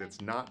now because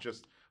it's not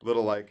just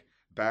little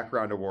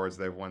background awards.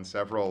 They've won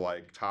several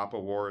top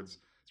awards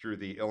through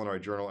the Illinois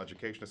Journal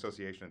Education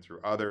Association and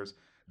through others.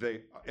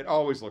 It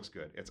always looks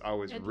good. It's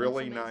always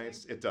really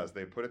nice. It does.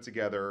 They put it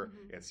together.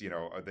 It's,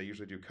 they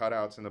usually do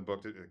cutouts in the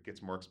book. It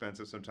gets more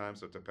expensive sometimes,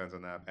 so it depends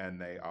on that.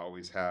 And they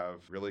always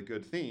have really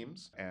good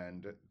themes.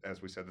 And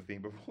as we said, the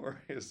theme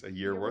before is a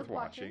year worth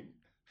watching.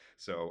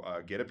 So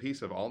get a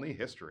piece of Olney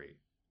history.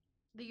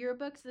 The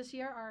yearbooks this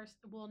year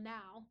the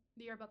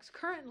yearbooks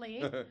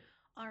currently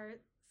are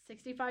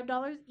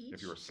 $65 each.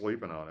 If you were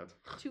sleeping on it.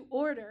 To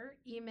order,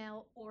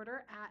 email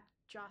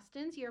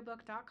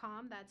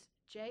order@johnstonsyearbook.com. That's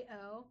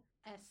JOSTENS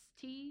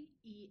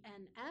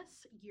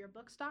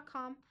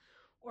yearbooks.com,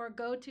 or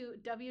go to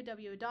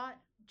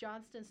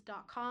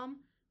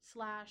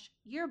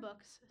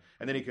www.johnstons.com/yearbooks.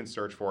 And then you can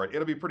search for it.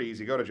 It'll be pretty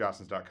easy. Go to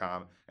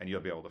johnstons.com and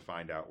you'll be able to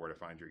find out where to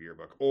find your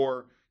yearbook.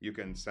 Or you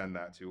can send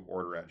that to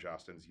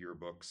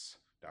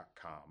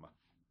order@johnstonsyearbooks.com.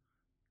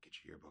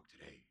 Get your yearbook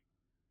today.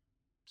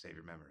 Save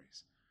your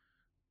memories.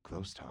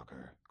 Close talking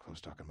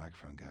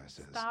microphone guy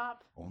says,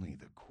 Stop. Only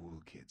the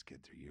cool kids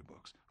get their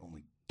yearbooks.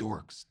 Only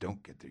dorks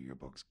don't get their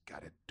yearbooks.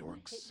 Got it,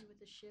 dorks? Hit you with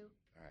a shoe.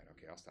 All right,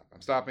 okay, I'll stop. I'm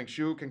stopping.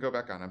 Shoe can go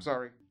back on. I'm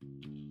sorry.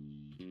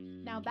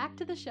 Now back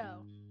to the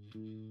show.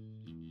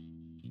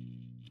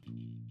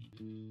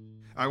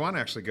 I want to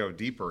actually go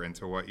deeper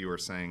into what you were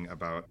saying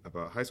about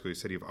high school. You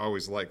said you've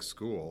always liked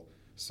school.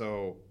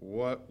 So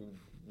what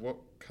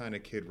kind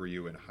of kid were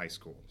you in high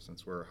school?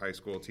 Since we're high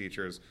school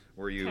teachers,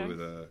 were you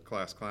the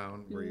class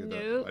clown? Were you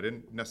Nope. I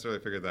didn't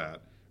necessarily figure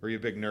that. Were you a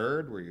big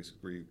nerd? Were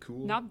you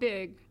cool? Not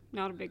big,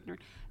 not a big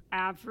nerd.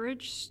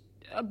 Average,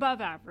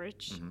 above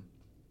average.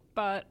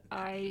 But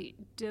I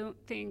don't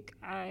think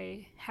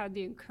I had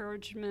the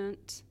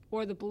encouragement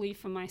or the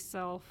belief in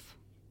myself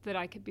that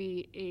I could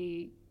be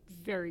a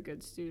very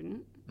good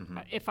student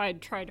if I had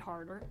tried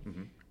harder.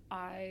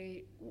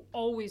 I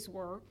always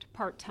worked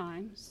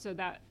part-time,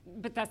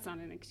 but that's not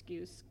an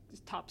excuse.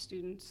 Top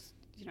students,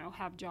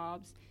 have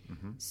jobs.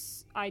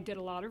 I did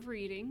a lot of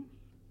reading,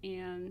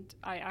 and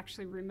I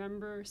actually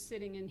remember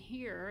sitting in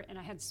here, and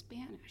I had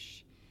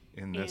Spanish.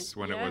 In this,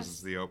 when it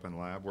was the open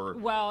lab?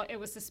 Well, it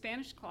was the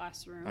Spanish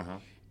classroom,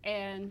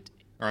 and...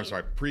 I'm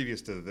sorry,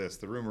 previous to this,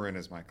 the room we're in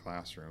is my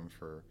classroom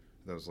for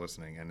those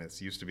listening, and it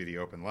used to be the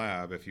open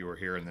lab if you were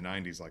here in the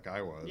 90s like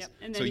I was. Yep.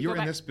 And so you were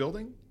in this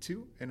building,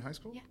 too, in high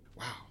school? Yeah.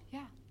 Wow.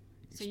 Yeah.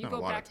 So you you spent go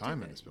a lot back of time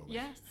to in this building.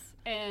 Yes,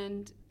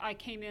 and I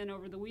came in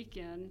over the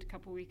weekend, a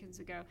couple weekends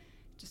ago,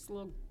 just a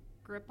little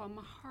grip on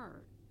my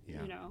heart,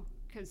 Yeah. you know,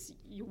 because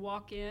you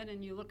walk in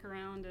and you look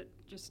around at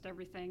just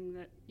everything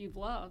that you've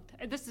loved.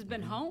 And this has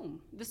been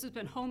home. This has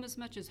been home as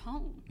much as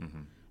home.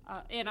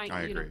 And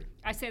I agree.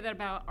 I say that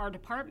about our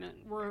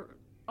department. We're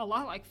a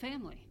lot like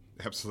family.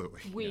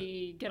 Absolutely.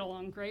 We get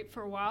along great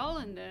for a while,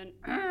 and then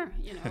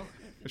you know,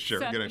 Sure,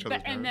 get each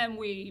other's and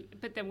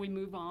nerves. then we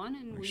move on,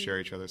 and We share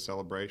each other's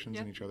celebrations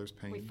and each other's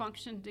pain. we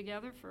function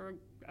together for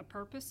a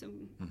purpose,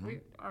 and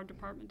our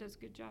department does a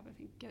good job, I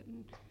think,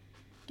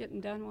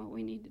 getting done what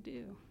we need to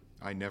do.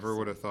 I never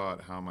would have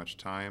thought how much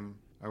time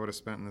I would have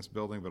spent in this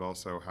building, but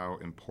also how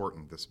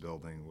important this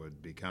building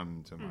would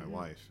become to my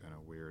life in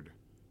a weird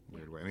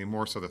way. I mean,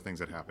 more so the things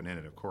that happen in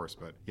it, of course,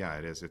 but yeah,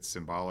 it is. It's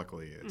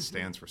symbolically, it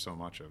stands for so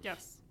much of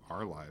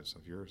our lives,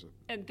 of yours.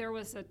 And there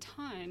was a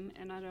time,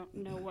 and I don't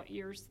know what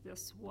years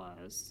this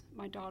was,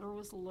 my daughter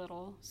was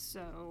little,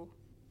 so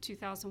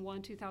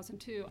 2001,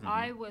 2002,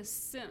 I was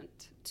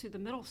sent to the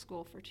middle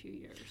school for 2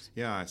 years.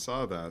 Yeah, I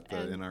saw that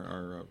in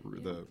our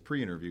the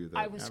pre-interview that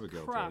I was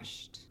Abigail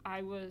crushed. Did.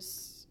 I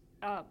was,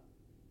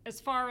 as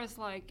far as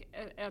like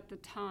at the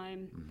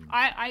time,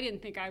 I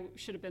didn't think I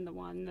should have been the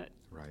one that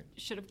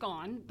should have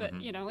gone, but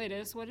you know, it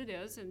is what it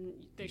is,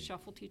 and they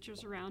shuffle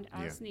teachers around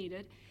as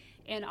needed.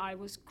 And I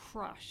was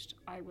crushed.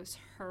 I was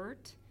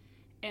hurt,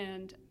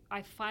 and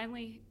I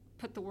finally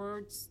put the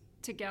words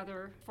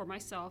together for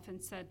myself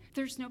and said,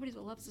 there's nobody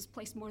that loves this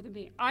place more than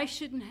me. I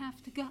shouldn't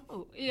have to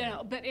go, you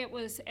know. But it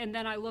was, and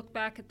then I look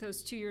back at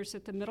those 2 years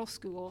at the middle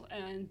school,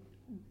 and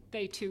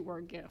they too were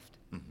a gift.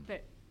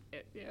 That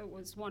it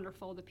was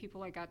wonderful. The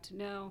people I got to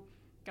know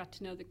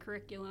the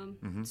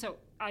curriculum. So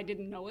I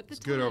didn't know at the time.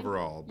 It's good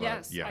overall, but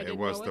yes, yeah, it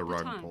was the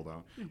rug pulled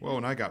out. Well,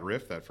 when I got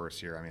RIF that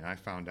first year, I mean, I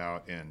found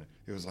out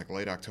it was like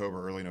late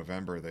October, early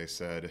November, they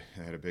said,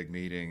 they had a big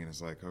meeting, and it's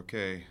like,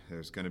 okay,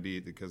 there's going to be,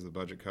 because of the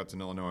budget cuts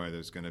in Illinois,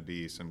 there's going to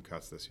be some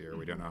cuts this year.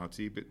 We don't know how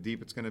deep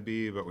it's going to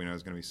be, but we know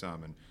there's going to be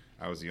some. And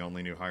I was the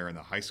only new hire in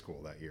the high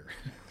school that year.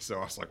 So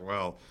I was like,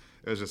 well,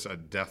 it was just a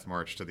death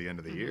march to the end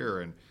of the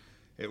year. And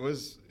it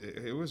was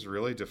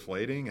really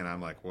deflating, and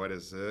I'm like, what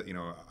is it? You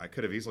know, I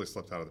could have easily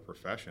slipped out of the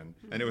profession,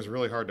 and it was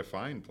really hard to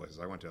find places.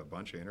 I went to a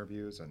bunch of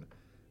interviews, and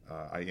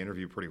I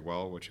interviewed pretty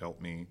well, which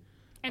helped me.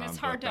 And it's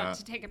hard not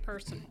to take it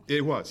personal.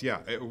 It was, yeah.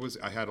 It was.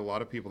 I had a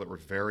lot of people that were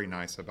very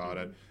nice about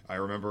it. I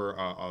remember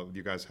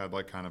you guys had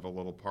like kind of a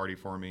little party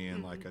for me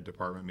in like a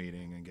department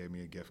meeting and gave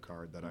me a gift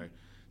card that I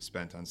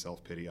spent on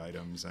self-pity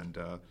items, and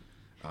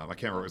I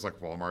can't remember, it was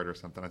like Walmart or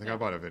something. I think I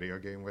bought a video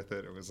game with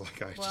it. It was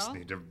like, I just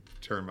need to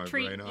turn my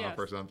brain off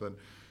or something.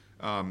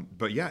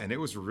 But yeah, and it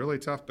was really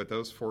tough. But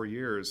those 4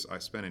 years I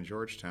spent in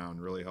Georgetown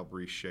really helped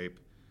reshape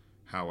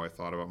how I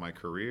thought about my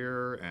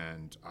career,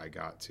 and I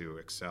got to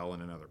excel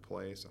in another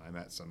place. And I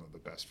met some of the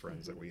best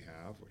friends that we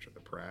have, which are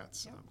the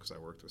Pratts, because I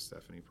worked with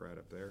Stephanie Pratt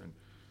up there. And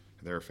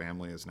their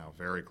family is now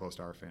very close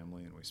to our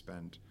family, and we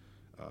spend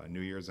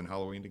New Year's and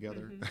Halloween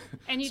together.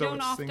 And you so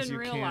don't often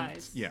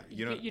realize.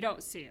 You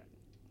don't see it.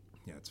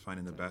 Yeah, it's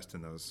finding the best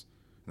in those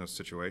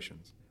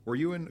situations. Were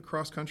you in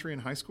cross country in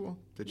high school?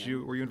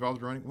 Were you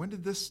involved in running? When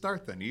did this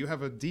start then? You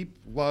have a deep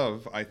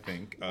love, I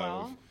think,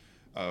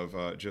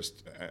 of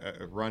just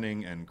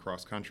running and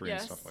cross country and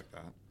stuff like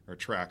that, or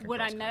track and cross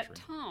country. When I met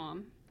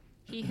Tom,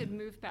 he had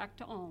moved back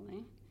to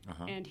Olney,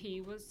 and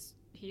he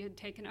had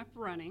taken up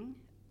running.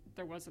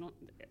 It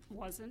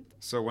wasn't.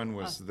 So when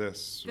was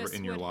this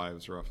in your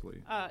lives,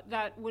 roughly?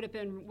 That would have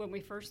been when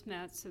we first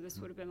met, so this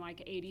would have been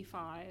like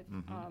 85.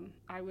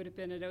 I would have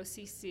been at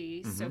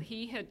OCC. So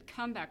he had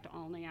come back to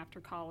Olney after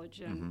college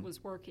and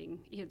was working.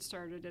 He had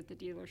started at the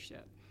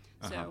dealership.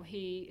 So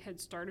he had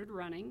started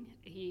running.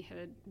 He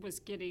was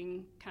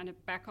getting kind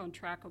of back on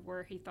track of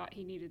where he thought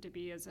he needed to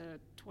be as a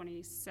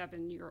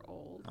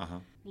 27-year-old,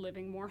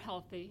 living more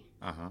healthy.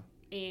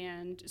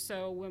 And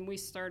so when we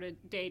started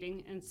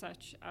dating and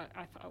such,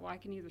 I thought, well, I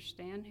can either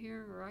stand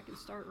here or I can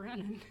start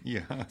running.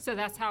 Yeah. So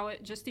that's how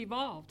it just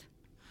evolved.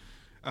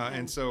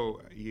 And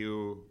so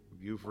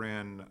you've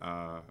ran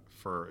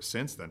for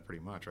since then,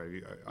 pretty much,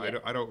 right?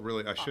 I don't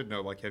really. I should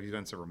know. Like, have you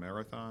done several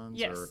marathons?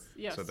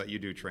 Yes. So that you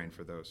do train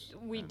for those.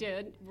 We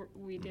did.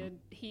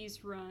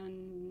 He's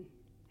run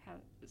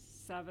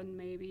 7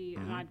 maybe,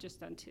 and I've just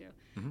done 2.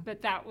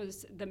 But that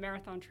was, the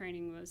marathon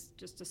training was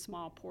just a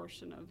small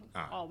portion of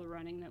all the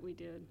running that we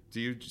did. Do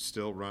you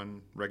still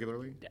run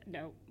regularly?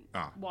 No.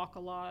 Walk a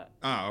lot.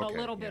 Okay. A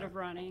little bit of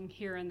running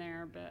here and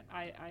there, but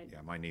I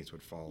my knees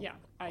would fall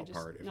apart if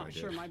I did. I'm not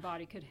sure my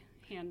body could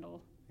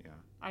handle. Yeah.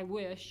 I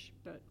wish,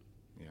 but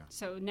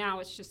so now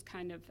it's just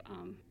kind of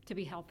to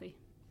be healthy.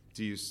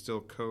 Do you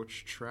still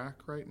coach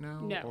track right now?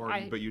 No,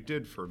 but you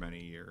did for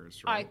many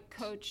years, right? I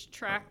coached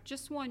track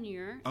just 1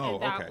 year, and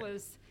that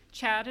was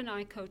Chad and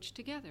I coached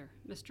together,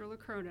 Mr.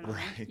 LaCrone and I.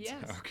 Right.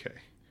 Yes. Okay.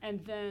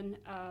 And then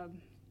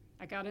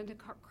I got into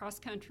cross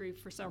country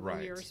for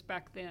several years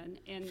back then,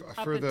 and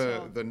for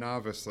the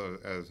novice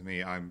as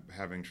me, I'm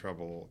having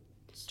trouble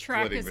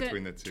splitting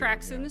between the two.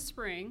 Track's in the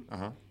spring,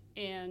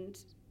 and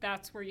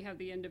that's where you have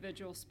the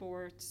individual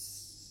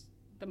sports,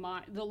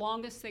 The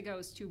longest they go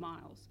is 2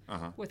 miles.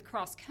 Uh-huh. With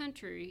cross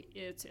country,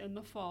 it's in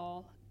the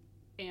fall,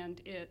 and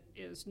it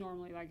is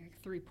normally like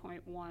a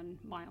 3.1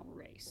 mile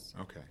race.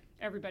 Okay.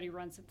 Everybody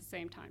runs at the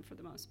same time for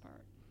the most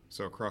part.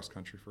 So cross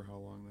country for how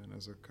long then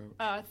as a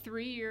coach?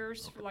 3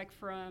 years, Okay. like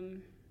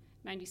from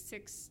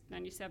 96,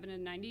 97,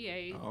 and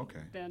 98. Oh, okay.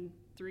 Then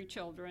 3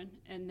 children.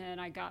 And then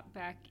I got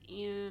back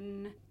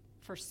in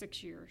for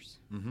 6 years.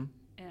 Mm-hmm.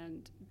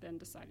 And then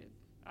decided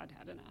I'd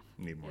had enough.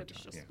 Need more It was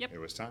time. just- Yeah. Yep. It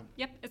was time.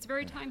 Yep, it's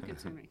very time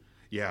consuming.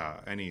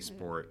 Yeah, any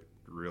sport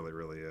really,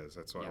 really is.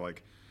 That's why, Yeah.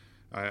 like,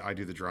 I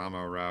do the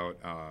drama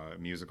route,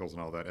 musicals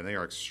and all that, and they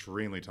are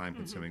extremely time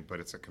consuming, but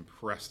it's a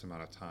compressed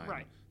amount of time.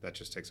 Right. That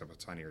just takes up a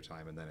ton of your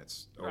time, and then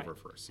it's Right. over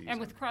for a season. And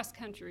with cross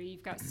country,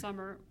 you've got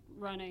summer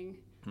running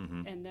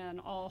Mm-hmm. and then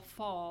all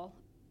fall.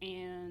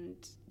 And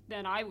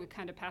then I would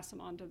kind of pass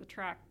them on to the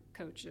track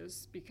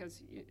coaches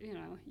because,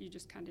 you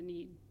just kind of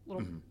need a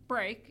little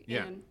break.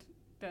 Yeah. And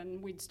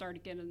then we'd start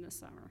again in the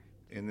summer.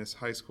 In this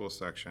high school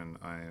section,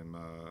 I'm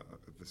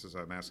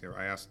asking.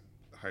 I asked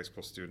high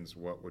school students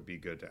what would be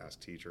good to ask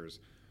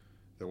teachers.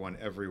 The one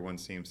everyone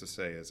seems to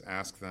say is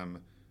ask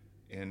them,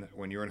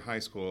 when you're in high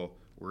school,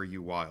 were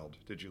you wild?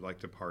 Did you like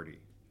to party?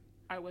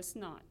 I was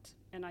not,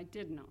 and I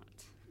did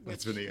not.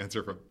 That's been the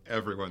answer from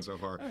everyone so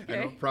far. Okay.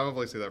 And I'll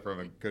probably see that from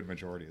a good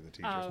majority of the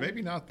teachers.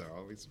 Maybe not, though.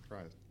 I'll be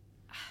surprised.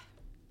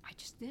 I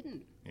just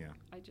didn't. Yeah.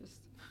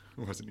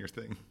 It wasn't your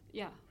thing.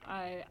 Yeah.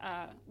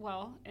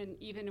 And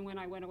even when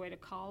I went away to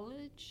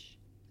college,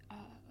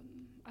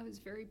 I was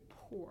very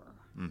poor.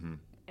 Mm-hmm.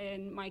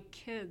 And my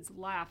kids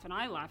laugh, and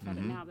I laugh at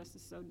it now. This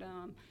is so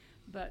dumb.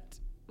 But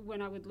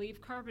when I would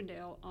leave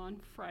Carbondale on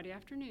Friday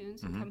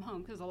afternoons and come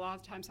home, because a lot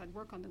of times I'd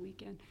work on the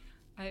weekend,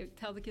 I would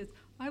tell the kids,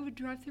 I would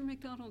drive through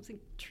McDonald's and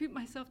treat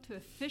myself to a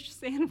fish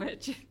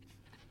sandwich.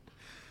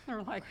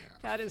 They're like,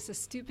 that is the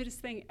stupidest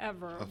thing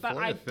ever. A but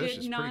fillet I of fish did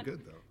is not. pretty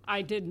good, though.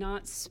 I did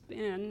not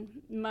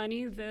spend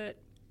money that,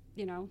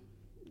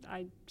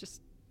 I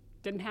just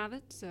didn't have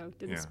it, so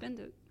didn't spend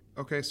it.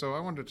 Okay, so I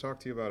wanted to talk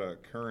to you about a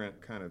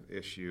current kind of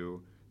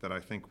issue that I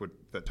think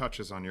that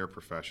touches on your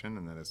profession,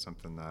 and that is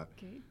something that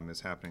is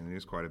happening in the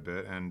news quite a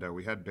bit. And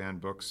we had Banned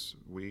Books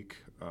Week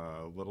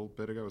a little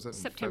bit ago. Was that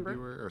September. in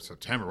February? Or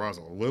September. Was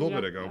a little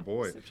bit ago. Yeah,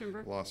 Boy,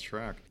 September. Lost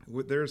track.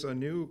 There's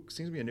seems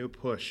to be a new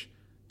push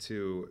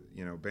to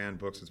ban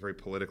books. It's very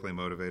politically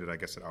motivated. I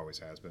guess it always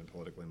has been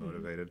politically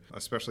motivated,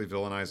 especially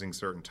villainizing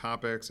certain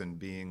topics and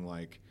being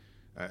like,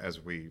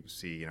 as we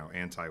see,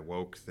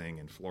 anti-woke thing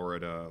in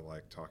Florida,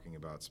 like talking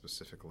about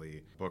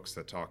specifically books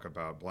that talk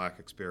about Black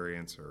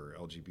experience or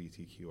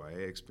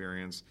LGBTQIA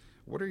experience.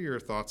 What are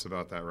your thoughts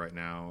about that right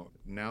now?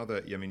 Now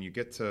that, you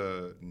get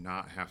to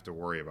not have to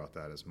worry about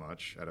that as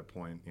much at a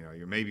point,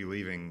 you're maybe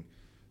leaving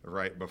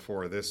right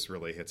before this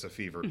really hits a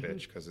fever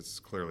pitch, because it's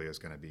clearly is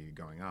going to be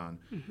going on.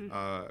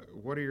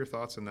 What are your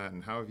thoughts on that,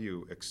 and how have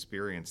you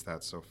experienced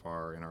that so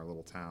far in our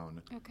little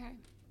town? Okay.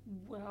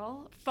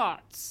 Well,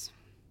 thoughts.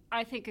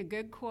 I think a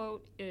good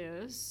quote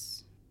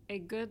is, a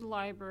good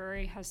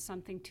library has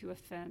something to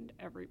offend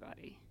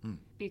everybody.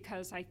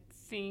 Because I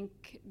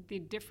think the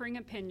differing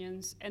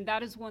opinions, and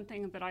that is one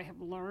thing that I have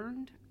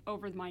learned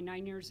over my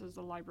 9 years as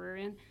a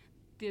librarian,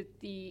 that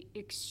the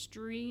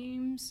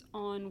extremes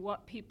on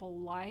what people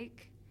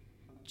like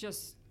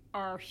just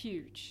are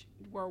huge.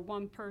 Where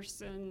one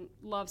person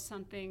loves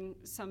something,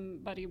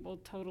 somebody will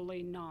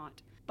totally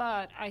not.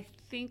 But I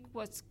think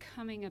what's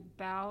coming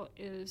about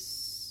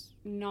is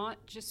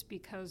not just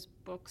because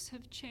books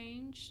have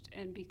changed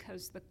and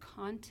because the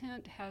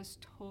content has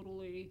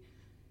totally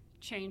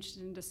changed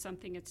into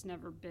something it's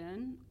never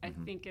been. I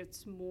think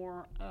it's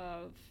more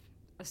of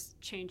a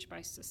change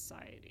by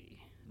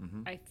society.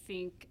 I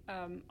think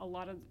a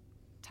lot of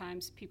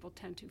times people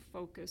tend to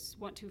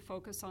want to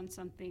focus on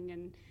something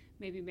and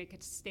maybe make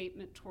a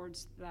statement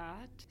towards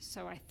that.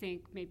 So I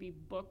think maybe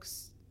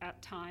books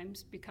at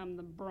times become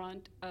the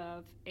brunt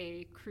of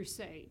a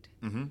crusade.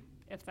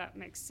 If that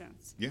makes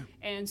sense. Yeah.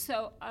 And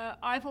so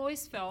I've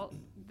always felt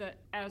that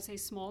as a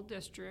small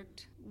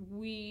district,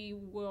 we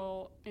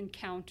will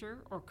encounter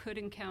or could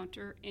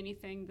encounter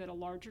anything that a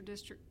larger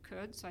district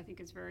could. So I think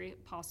it's very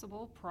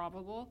possible,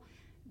 probable,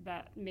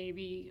 that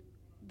maybe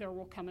there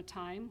will come a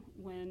time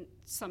when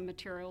some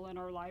material in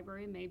our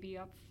library may be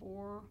up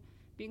for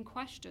being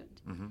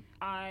questioned.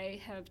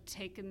 I have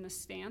taken the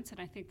stance, and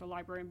I think the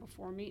librarian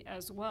before me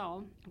as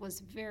well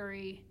was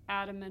very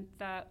adamant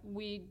that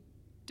we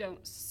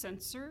don't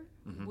censor.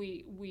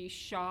 We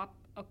shop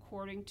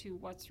according to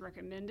what's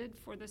recommended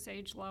for this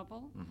age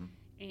level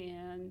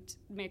and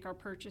make our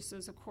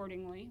purchases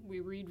accordingly. We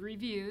read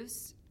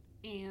reviews,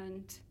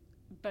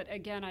 but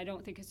again, I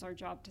don't think it's our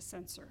job to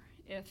censor.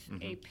 If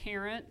a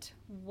parent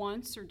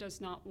wants or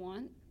does not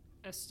want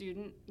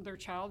their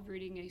child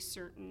reading a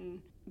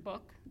certain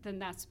book, then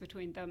that's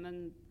between them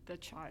and the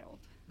child.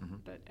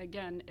 But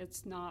again,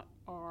 it's not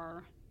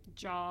our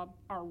job,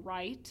 our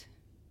right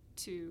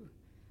to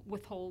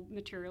withhold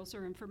materials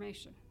or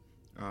information.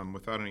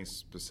 Without any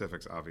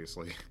specifics,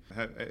 obviously,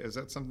 is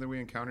that something that we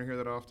encounter here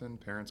that often?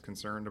 Parents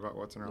concerned about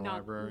what's in our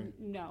library?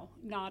 No,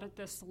 not at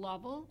this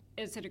level.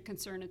 Is it a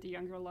concern at the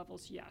younger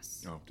levels?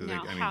 Yes. Oh,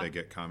 they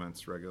get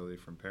comments regularly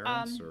from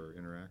parents or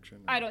interaction?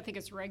 I don't think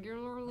it's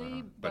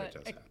regularly, but it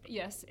does happen.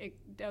 Yes,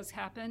 it does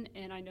happen.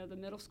 And I know the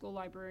middle school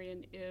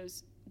librarian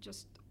is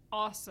just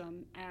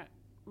awesome at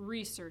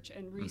research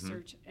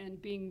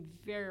and being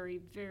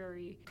very,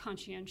 very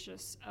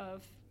conscientious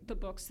of the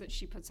books that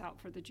she puts out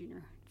for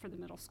the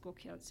middle school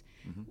kids.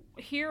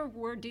 Here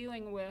we're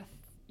dealing with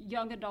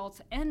young adults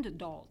and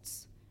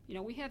adults.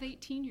 We have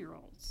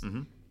 18-year-olds.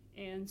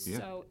 And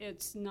so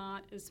it's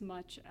not as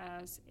much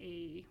as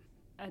a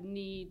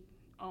need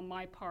on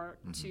my part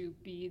to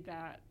be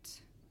that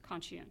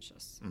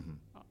conscientious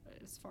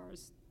as far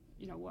as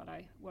what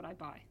I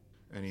buy.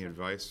 Any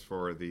advice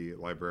for the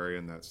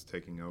librarian that's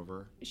taking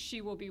over?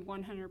 She will be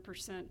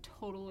 100%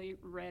 totally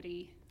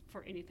ready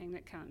for anything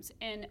that comes.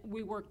 And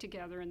we work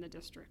together in the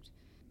district.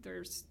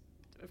 There's,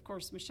 of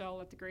course, Michelle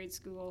at the grade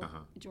school,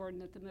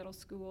 Jordan at the middle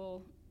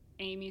school,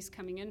 Amy's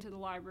coming into the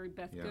library,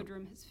 Beth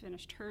Goodrum has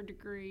finished her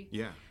degree.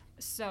 Yeah.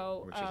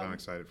 So, which is I'm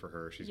excited for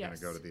her. She's going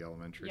to go to the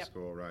elementary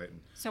school, right?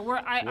 And so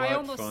what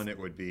fun it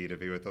would be to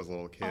be with those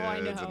little kids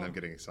and them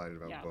getting excited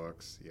about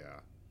books. Yeah.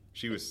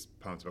 She was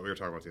pumped about. We were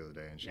talking about it the other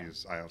day, and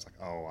I was like,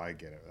 "Oh, I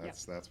get it.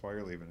 That's why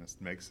you're leaving us.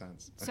 Makes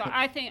sense." So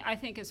I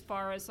think as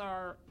far as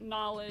our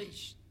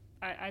knowledge,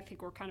 I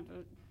think we're kind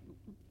of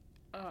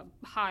a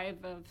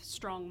hive of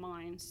strong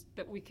minds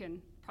that we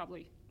can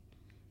probably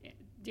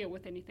deal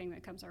with anything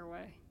that comes our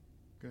way.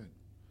 Good.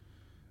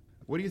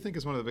 What do you think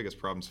is one of the biggest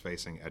problems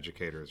facing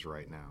educators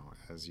right now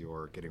as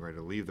you're getting ready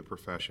to leave the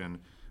profession?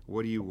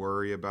 What do you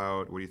worry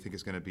about? What do you think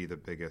is going to be the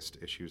biggest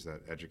issues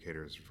that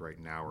educators right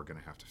now are going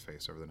to have to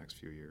face over the next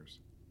few years?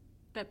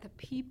 That the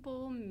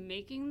people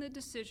making the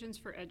decisions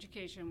for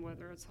education,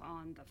 whether it's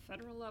on the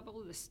federal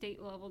level, the state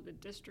level, the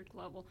district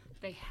level,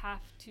 they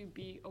have to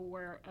be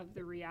aware of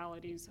the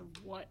realities of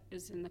what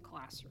is in the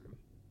classroom.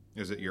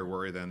 Is it your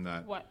worry then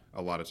that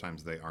a lot of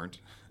times they aren't?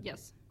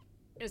 Yes.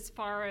 As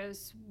far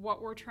as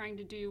what we're trying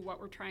to do, what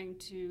we're trying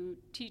to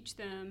teach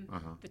them,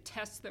 the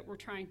tests that we're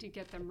trying to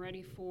get them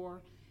ready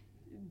for,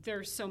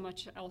 there's so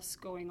much else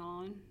going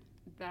on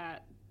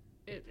that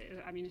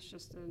it's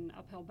just an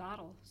uphill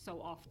battle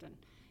so often.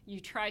 You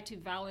try to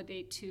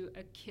validate to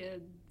a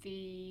kid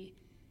the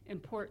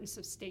importance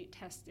of state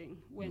testing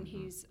when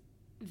he's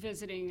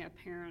visiting a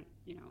parent,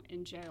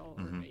 in jail,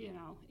 or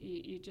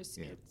you just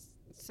it's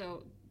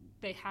so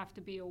they have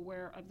to be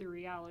aware of the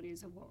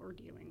realities of what we're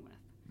dealing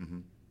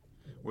with.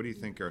 What do you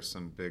think are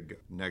some big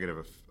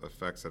negative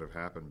effects that have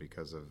happened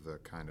because of the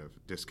kind of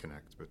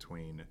disconnect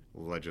between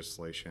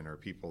legislation or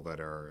people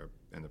that are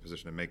in the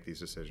position to make these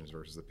decisions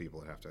versus the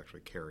people that have to actually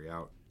carry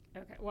out?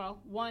 Okay,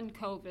 well, one,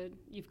 COVID,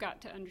 you've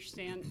got to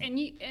understand.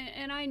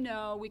 And I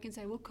know we can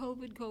say, well,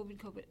 COVID,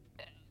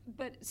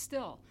 but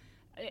still,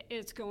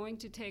 it's going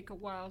to take a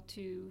while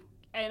to,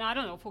 and I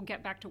don't know if we'll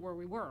get back to where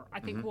we were.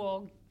 I think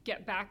we'll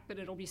get back, but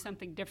it'll be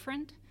something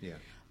different. Yeah.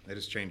 They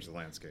just changed the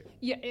landscape.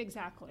 Yeah,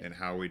 exactly. And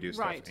how we do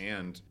stuff,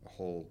 and a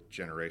whole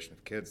generation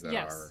of kids that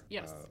are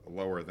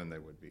lower than they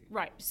would be.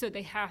 Right. So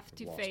they have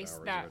to lost face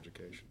hours that of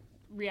education.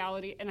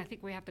 Reality, and I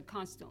think we have to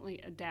constantly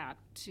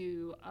adapt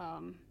to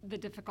the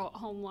difficult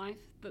home life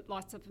that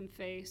lots of them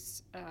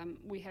face.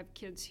 We have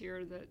kids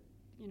here that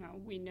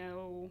we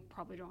know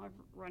probably don't have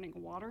running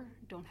water,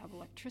 don't have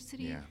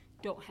electricity,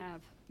 don't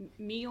have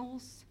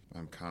meals.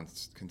 I'm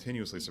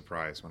continuously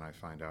surprised when I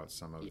find out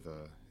some of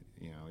the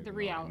the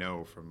reality. I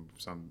know from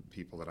some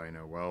people that I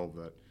know well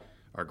that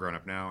are grown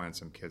up now, and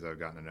some kids I've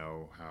gotten to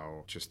know,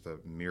 how just the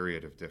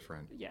myriad of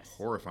different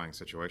horrifying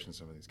situations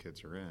some of these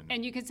kids are in.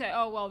 And you could say,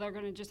 oh, well, they're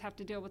going to just have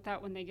to deal with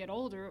that when they get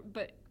older.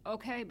 But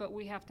okay, but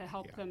we have to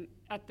help them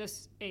at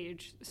this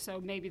age, so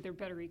maybe they're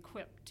better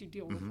equipped to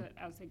deal with it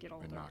as they get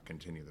older. And not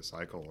continue the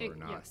cycle or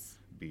not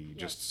be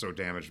just so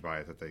damaged by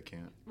it that they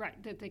can't.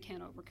 Right, that they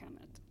can't overcome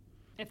it,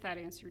 if that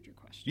answered your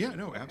question. Yeah,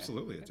 no,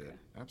 absolutely it did.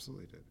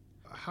 Absolutely it did.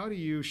 How do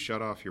you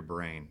shut off your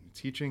brain?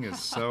 Teaching is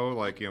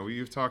so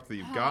you've talked that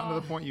you've gotten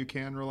to the point you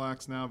can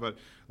relax now, but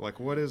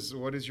what is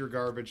your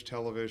garbage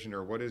television,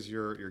 or what is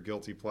your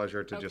guilty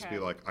pleasure to just be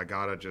like, I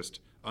gotta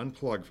just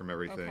unplug from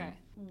everything? Okay.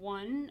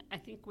 One, I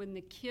think when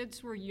the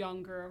kids were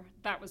younger,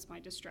 that was my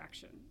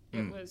distraction.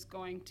 It was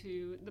going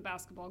to the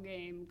basketball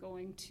game,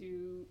 going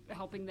to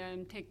helping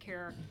them take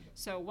care.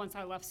 So once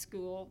I left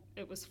school,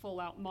 it was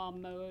full out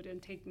mom mode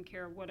and taking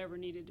care of whatever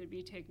needed to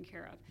be taken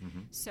care of.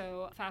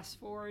 So fast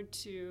forward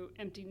to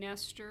empty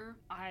nester.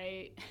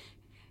 A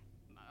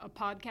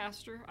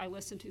podcaster. I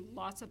listen to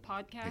lots of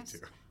podcasts. Me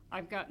too.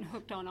 I've gotten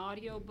hooked on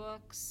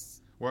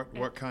audiobooks.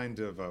 What kind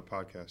of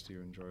podcast do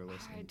you enjoy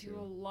listening to? I do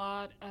a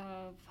lot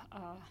of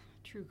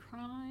true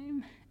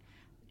crime,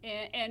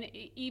 and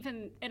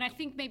I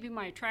think maybe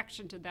my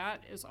attraction to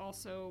that is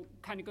also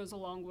kind of goes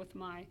along with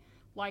my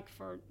like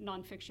for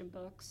nonfiction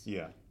books.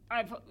 Yeah,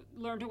 I've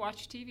learned to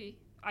watch TV.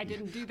 I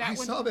didn't do that. I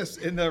saw this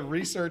in the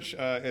research.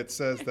 It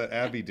says that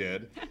Abby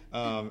did.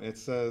 It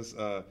says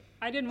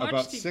I didn't watch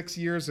about TV. 6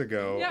 years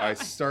ago. I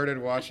started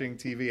watching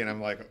TV, and I'm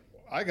like,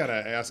 I got to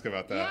ask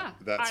about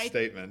that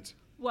statement.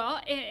 Well,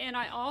 and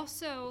I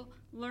also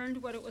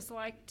learned what it was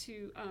like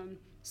to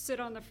sit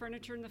on the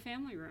furniture in the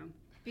family room,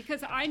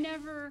 because I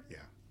never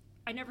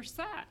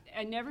sat.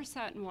 I never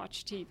sat and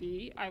watched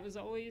TV. I was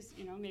always,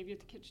 maybe at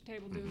the kitchen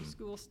table doing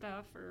school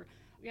stuff, or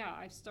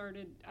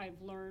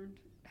I've learned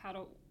how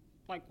to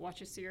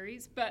watch a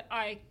series. But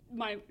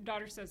my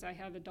daughter says I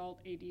have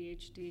adult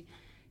ADHD,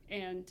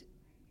 and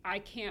I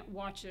can't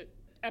watch it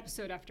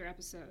episode after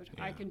episode.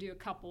 Yeah. I can do a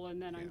couple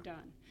and then I'm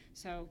done.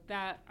 So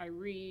that, I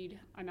read,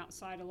 I'm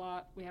outside a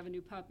lot. We have a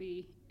new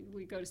puppy.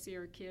 We go to see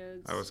our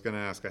kids. I was going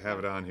to ask, I have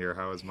it on here.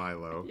 How is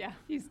Milo? Yeah,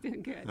 he's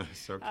doing good.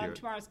 So cute.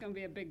 Tomorrow's going to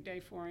be a big day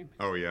for him.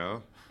 Oh, yeah?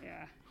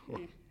 Yeah.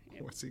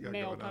 What's he got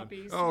male going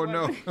puppies. On?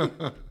 Oh,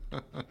 no.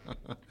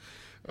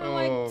 I'm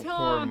like,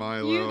 Tom, poor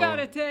Milo. You got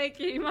to take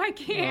him. I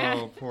can't.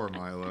 Oh, poor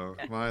Milo.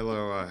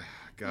 Milo, I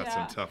got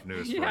some tough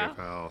news for you,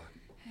 pal.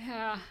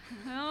 Yeah.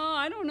 Oh,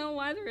 I don't know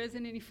why there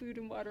isn't any food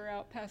and water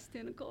out past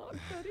 10 o'clock,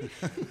 buddy.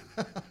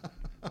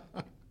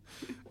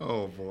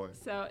 Oh, boy.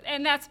 So,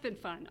 and that's been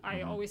fun.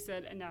 I always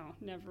said, no,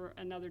 never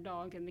another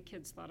dog, and the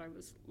kids thought I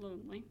was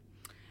lonely.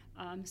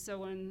 So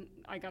when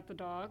I got the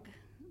dog,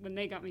 when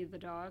they got me the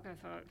dog, I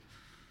thought,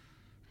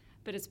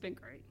 but it's been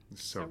great.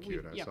 It's so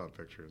cute. I saw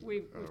pictures.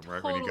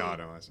 Right when you got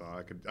him,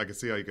 I could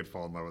see how you could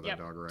fall in love with that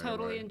dog right away.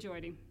 Totally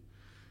enjoyed him.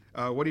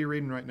 What are you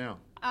reading right now?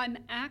 I'm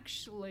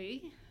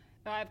actually...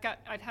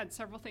 I've had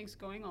several things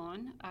going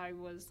on. I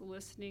was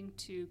listening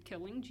to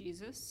Killing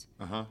Jesus,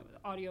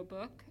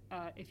 audiobook,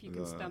 if you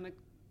can stomach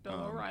Bill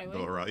O'Reilly.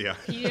 Bill O'Reilly, yeah.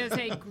 He is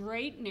a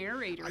great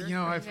narrator.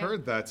 I've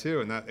heard that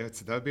too, and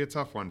that'd be a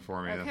tough one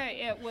for me.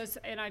 Okay, it was,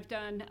 and I've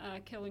done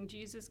Killing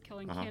Jesus,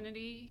 Killing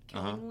Kennedy,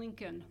 Killing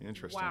Lincoln.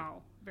 Interesting.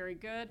 Wow, very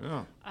good.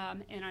 Yeah.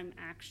 And I'm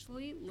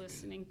actually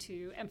listening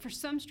to, and for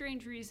some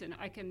strange reason,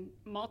 I can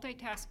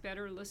multitask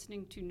better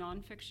listening to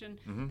nonfiction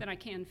than I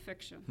can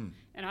fiction.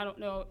 And I don't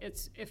know,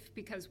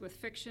 because with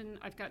fiction,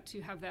 I've got to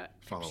have that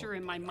picture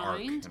in my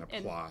mind. And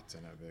a plot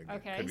and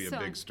could be a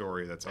big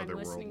story that's otherworldly. I'm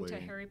listening to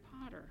Harry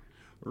Potter.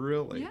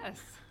 Really?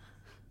 Yes.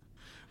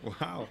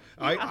 Wow.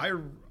 Yeah. I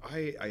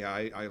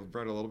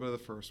read a little bit of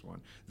the first one.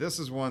 This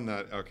is one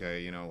that,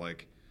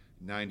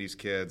 90s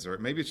kids, or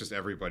maybe it's just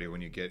everybody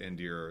when you get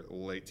into your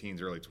late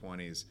teens, early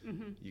 20s,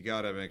 you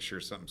got to make sure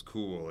something's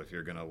cool if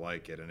you're going to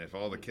like it. And if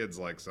all the kids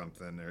like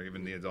something, or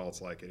even the adults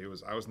like it,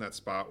 I was in that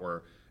spot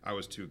where I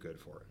was too good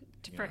for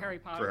it. Harry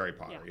Potter. For Harry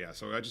Potter, yeah.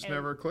 So I just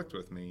never clicked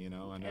with me,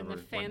 I never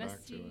went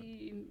back to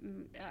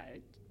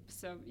it.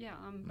 So,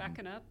 I'm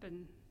backing up,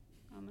 and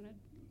I'm going to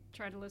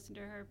try to listen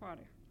to Harry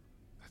Potter.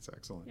 That's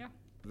excellent. Yeah.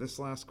 This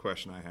last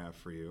question I have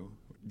for you,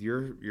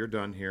 you're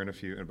done here in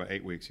about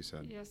 8 weeks, you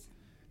said. Yes.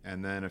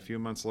 And then a few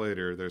months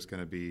later, there's going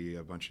to be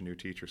a bunch of new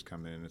teachers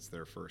coming in. It's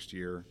their first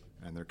year,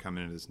 and they're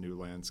coming into this new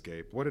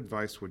landscape. What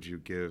advice would you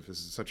give? This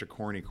is such a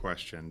corny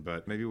question,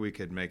 but maybe we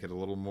could make it a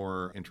little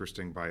more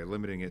interesting by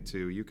limiting it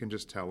to, you can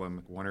just tell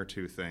them one or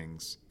two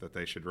things that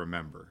they should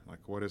remember. Like,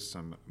 what is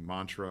some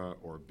mantra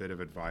or bit of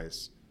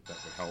advice that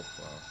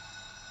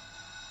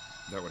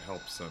would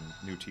help some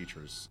new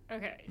teachers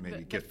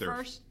maybe get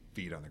their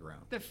feet on the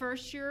ground? The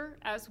first year,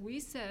 as we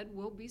said,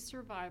 will be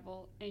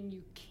survival, and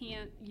you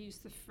can't use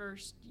the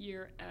first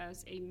year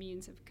as a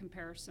means of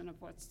comparison of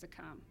what's to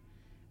come.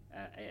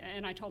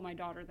 And I told my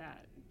daughter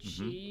that.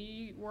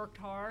 She worked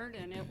hard,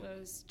 and it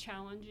was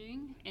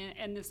challenging,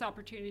 and this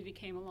opportunity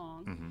came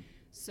along.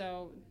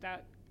 So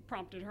that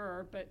prompted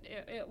her, but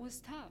it was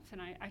tough. And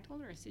I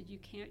told her, I said, you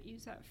can't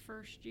use that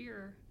first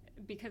year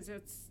because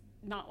it's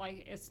not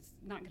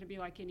going to be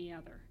like any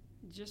other.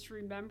 Just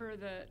remember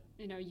that,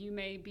 you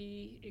may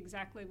be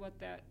exactly what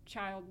that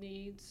child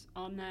needs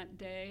on that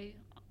day,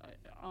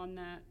 on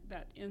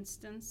that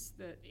instance,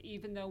 that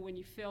even though when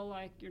you feel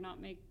like you're not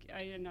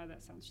I know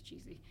that sounds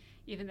cheesy,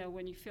 even though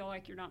when you feel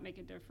like you're not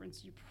making a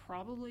difference, you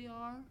probably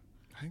are.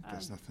 I think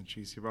there's nothing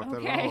cheesy about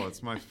that at all.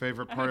 It's my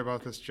favorite part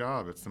about this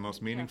job. It's the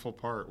most meaningful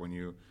part when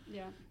you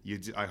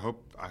I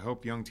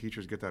hope young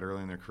teachers get that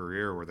early in their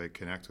career where they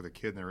connect with a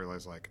kid and they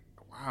realize, like,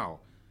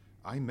 wow,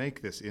 I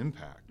make this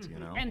impact,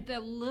 And the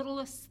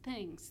littlest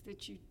things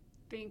that you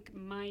think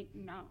might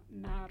not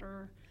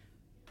matter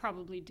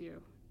probably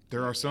do.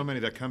 There are so many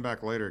that come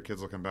back later.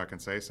 Kids will come back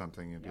and say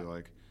something and be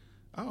like,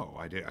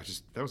 oh,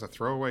 that was a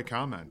throwaway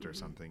comment or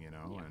something, and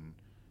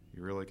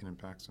you really can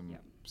impact some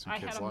kids'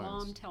 lives. I had a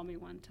mom tell me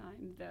one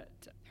time that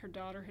her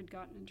daughter had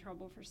gotten in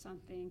trouble for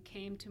something,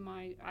 came to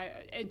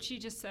and she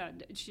just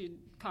said, she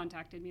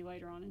contacted me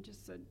later on and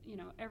just said,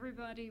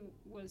 everybody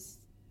was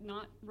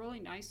not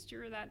really nice to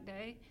her that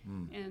day,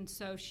 and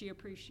so she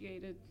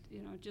appreciated,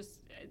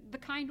 just the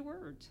kind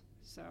words.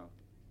 So,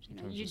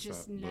 you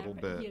just never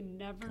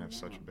can have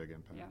such a big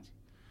impact. Yeah.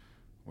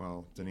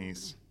 Well,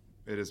 Denyse,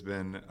 it has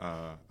been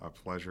a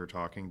pleasure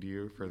talking to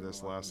you for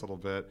this last little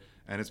bit,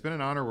 and it's been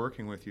an honor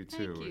working with you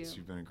too.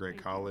 You've been a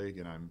great colleague,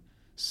 and I'm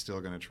still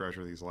going to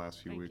treasure these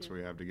last few weeks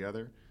we have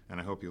together,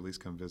 and I hope you at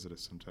least come visit us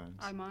sometimes.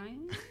 I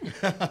mind.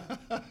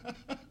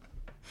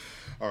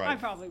 All right. I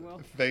probably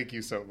will. Thank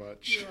you so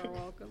much. You are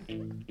welcome.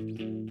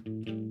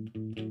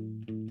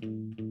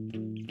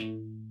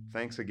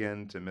 thanks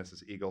again to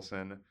Mrs.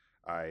 Eagleson.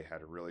 I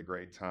had a really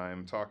great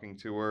time talking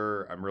to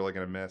her. I'm really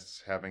going to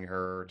miss having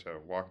her to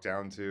walk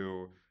down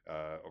to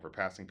over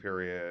passing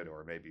period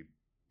or maybe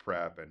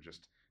prep and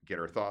just get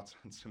her thoughts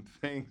on some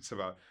things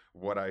about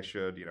what I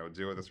should,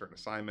 do with a certain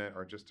assignment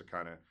or just to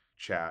kind of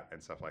chat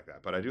and stuff like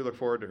that. But I do look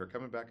forward to her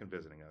coming back and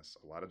visiting us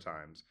a lot of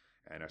times.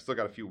 And I've still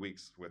got a few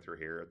weeks with her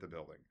here at the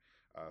building.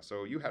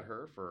 So you had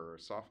her for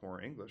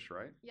sophomore English,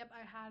 right? Yep, I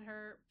had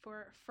her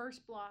for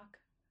first block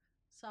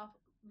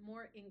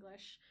sophomore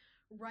English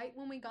right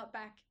when we got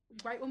back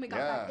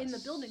in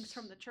the buildings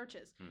from the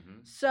churches. Mm-hmm.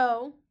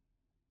 So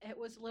it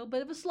was a little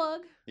bit of a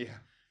slug. Yeah.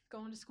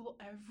 Going to school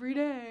every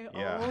day.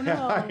 Yeah. Oh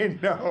no. I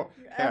know.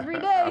 Every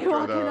day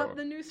walking up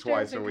the new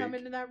stairs and week.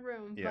 coming to that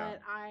room. Yeah.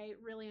 But I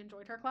really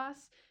enjoyed her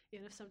class,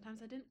 even if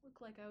sometimes I didn't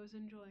look like I was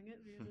enjoying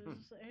it because it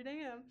was 8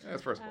 a.m.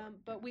 That's first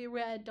but we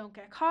read Don't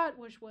Get Caught,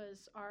 which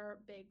was our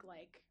big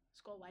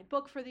school-wide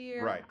book for the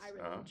year. Right. I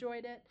really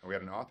enjoyed it. We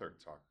had an author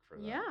talk for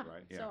that,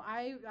 right? Yeah. So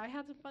I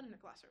had some fun in the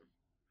classroom.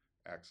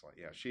 Excellent.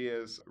 Yeah, she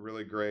is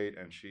really great,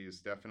 and she's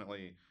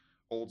definitely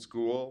old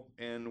school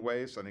in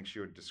ways. I think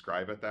she would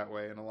describe it that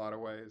way in a lot of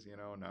ways,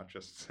 not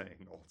just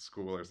saying old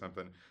school or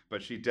something,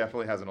 but she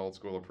definitely has an old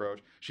school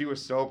approach. She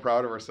was so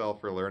proud of herself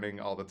for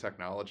learning all the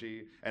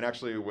technology, and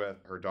actually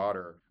with her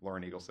daughter,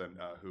 Lauren Eagleson,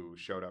 who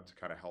showed up to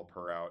kind of help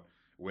her out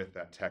with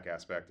that tech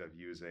aspect of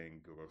using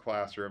Google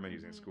Classroom and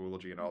using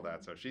Schoology and all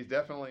that. So she's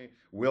definitely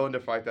willing to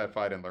fight that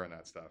fight and learn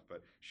that stuff,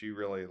 but she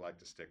really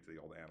liked to stick to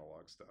the old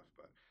analog stuff.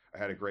 But I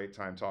had a great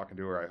time talking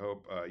to her. I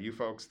hope you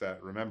folks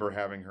that remember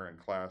having her in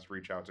class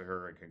reach out to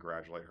her and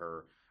congratulate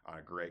her on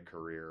a great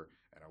career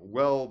and a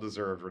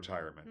well-deserved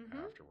retirement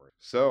afterward.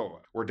 So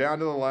we're down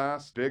to the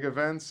last big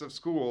events of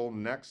school.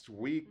 Next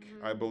week,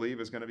 I believe,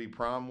 is going to be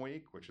prom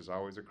week, which is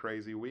always a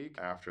crazy week.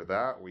 After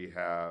that, we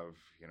have,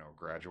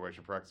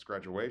 graduation, practice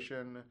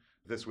graduation.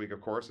 This week,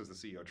 of course, is the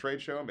CEO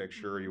trade show. Make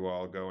sure you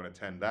all go and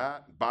attend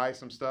that. Buy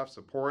some stuff.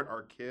 Support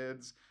our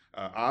kids.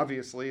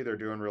 Obviously, they're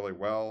doing really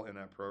well in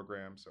that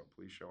program, so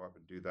please show up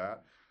and do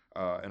that.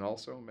 And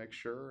also make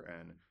sure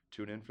and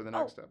tune in for the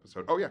next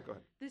episode. Oh, yeah, go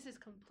ahead. This is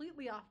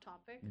completely off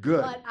topic.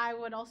 Good. But I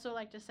would also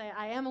like to say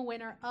I am a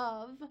winner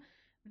of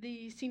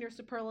the senior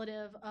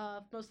superlative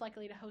of most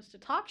likely to host a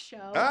talk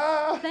show.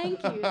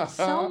 Thank you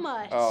so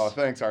much. Oh,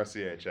 thanks,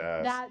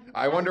 RCHS.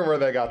 I wonder where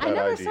they got that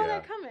idea. I never saw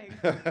that coming.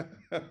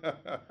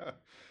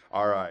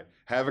 All right.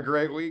 Have a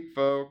great week,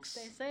 folks.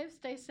 Stay safe,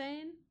 stay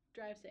sane,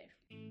 drive safe.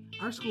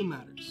 Our School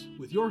Matters,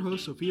 with your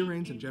hosts Sophia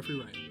Rains and Jeffrey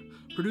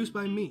Ryden. Produced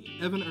by me,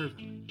 Evan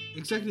Irvin.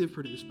 Executive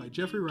produced by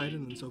Jeffrey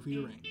Ryden and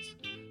Sophia Rains.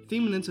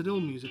 Theme and incidental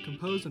music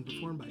composed and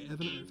performed by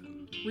Evan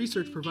Irvin.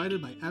 Research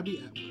provided by Abby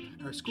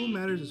Atwood. Our School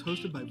Matters is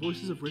hosted by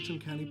Voices of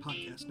Richland County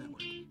Podcast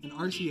Network, an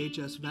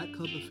RCHS VAT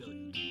Club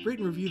affiliate. Rate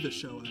and review the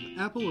show on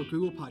Apple or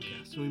Google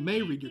Podcasts, and we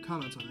may read your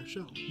comments on our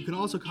show. You can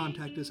also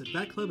contact us at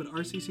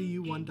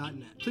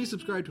vatclub@rccu1.net. Please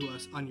subscribe to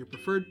us on your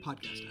preferred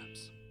podcast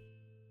apps.